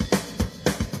 Cheers.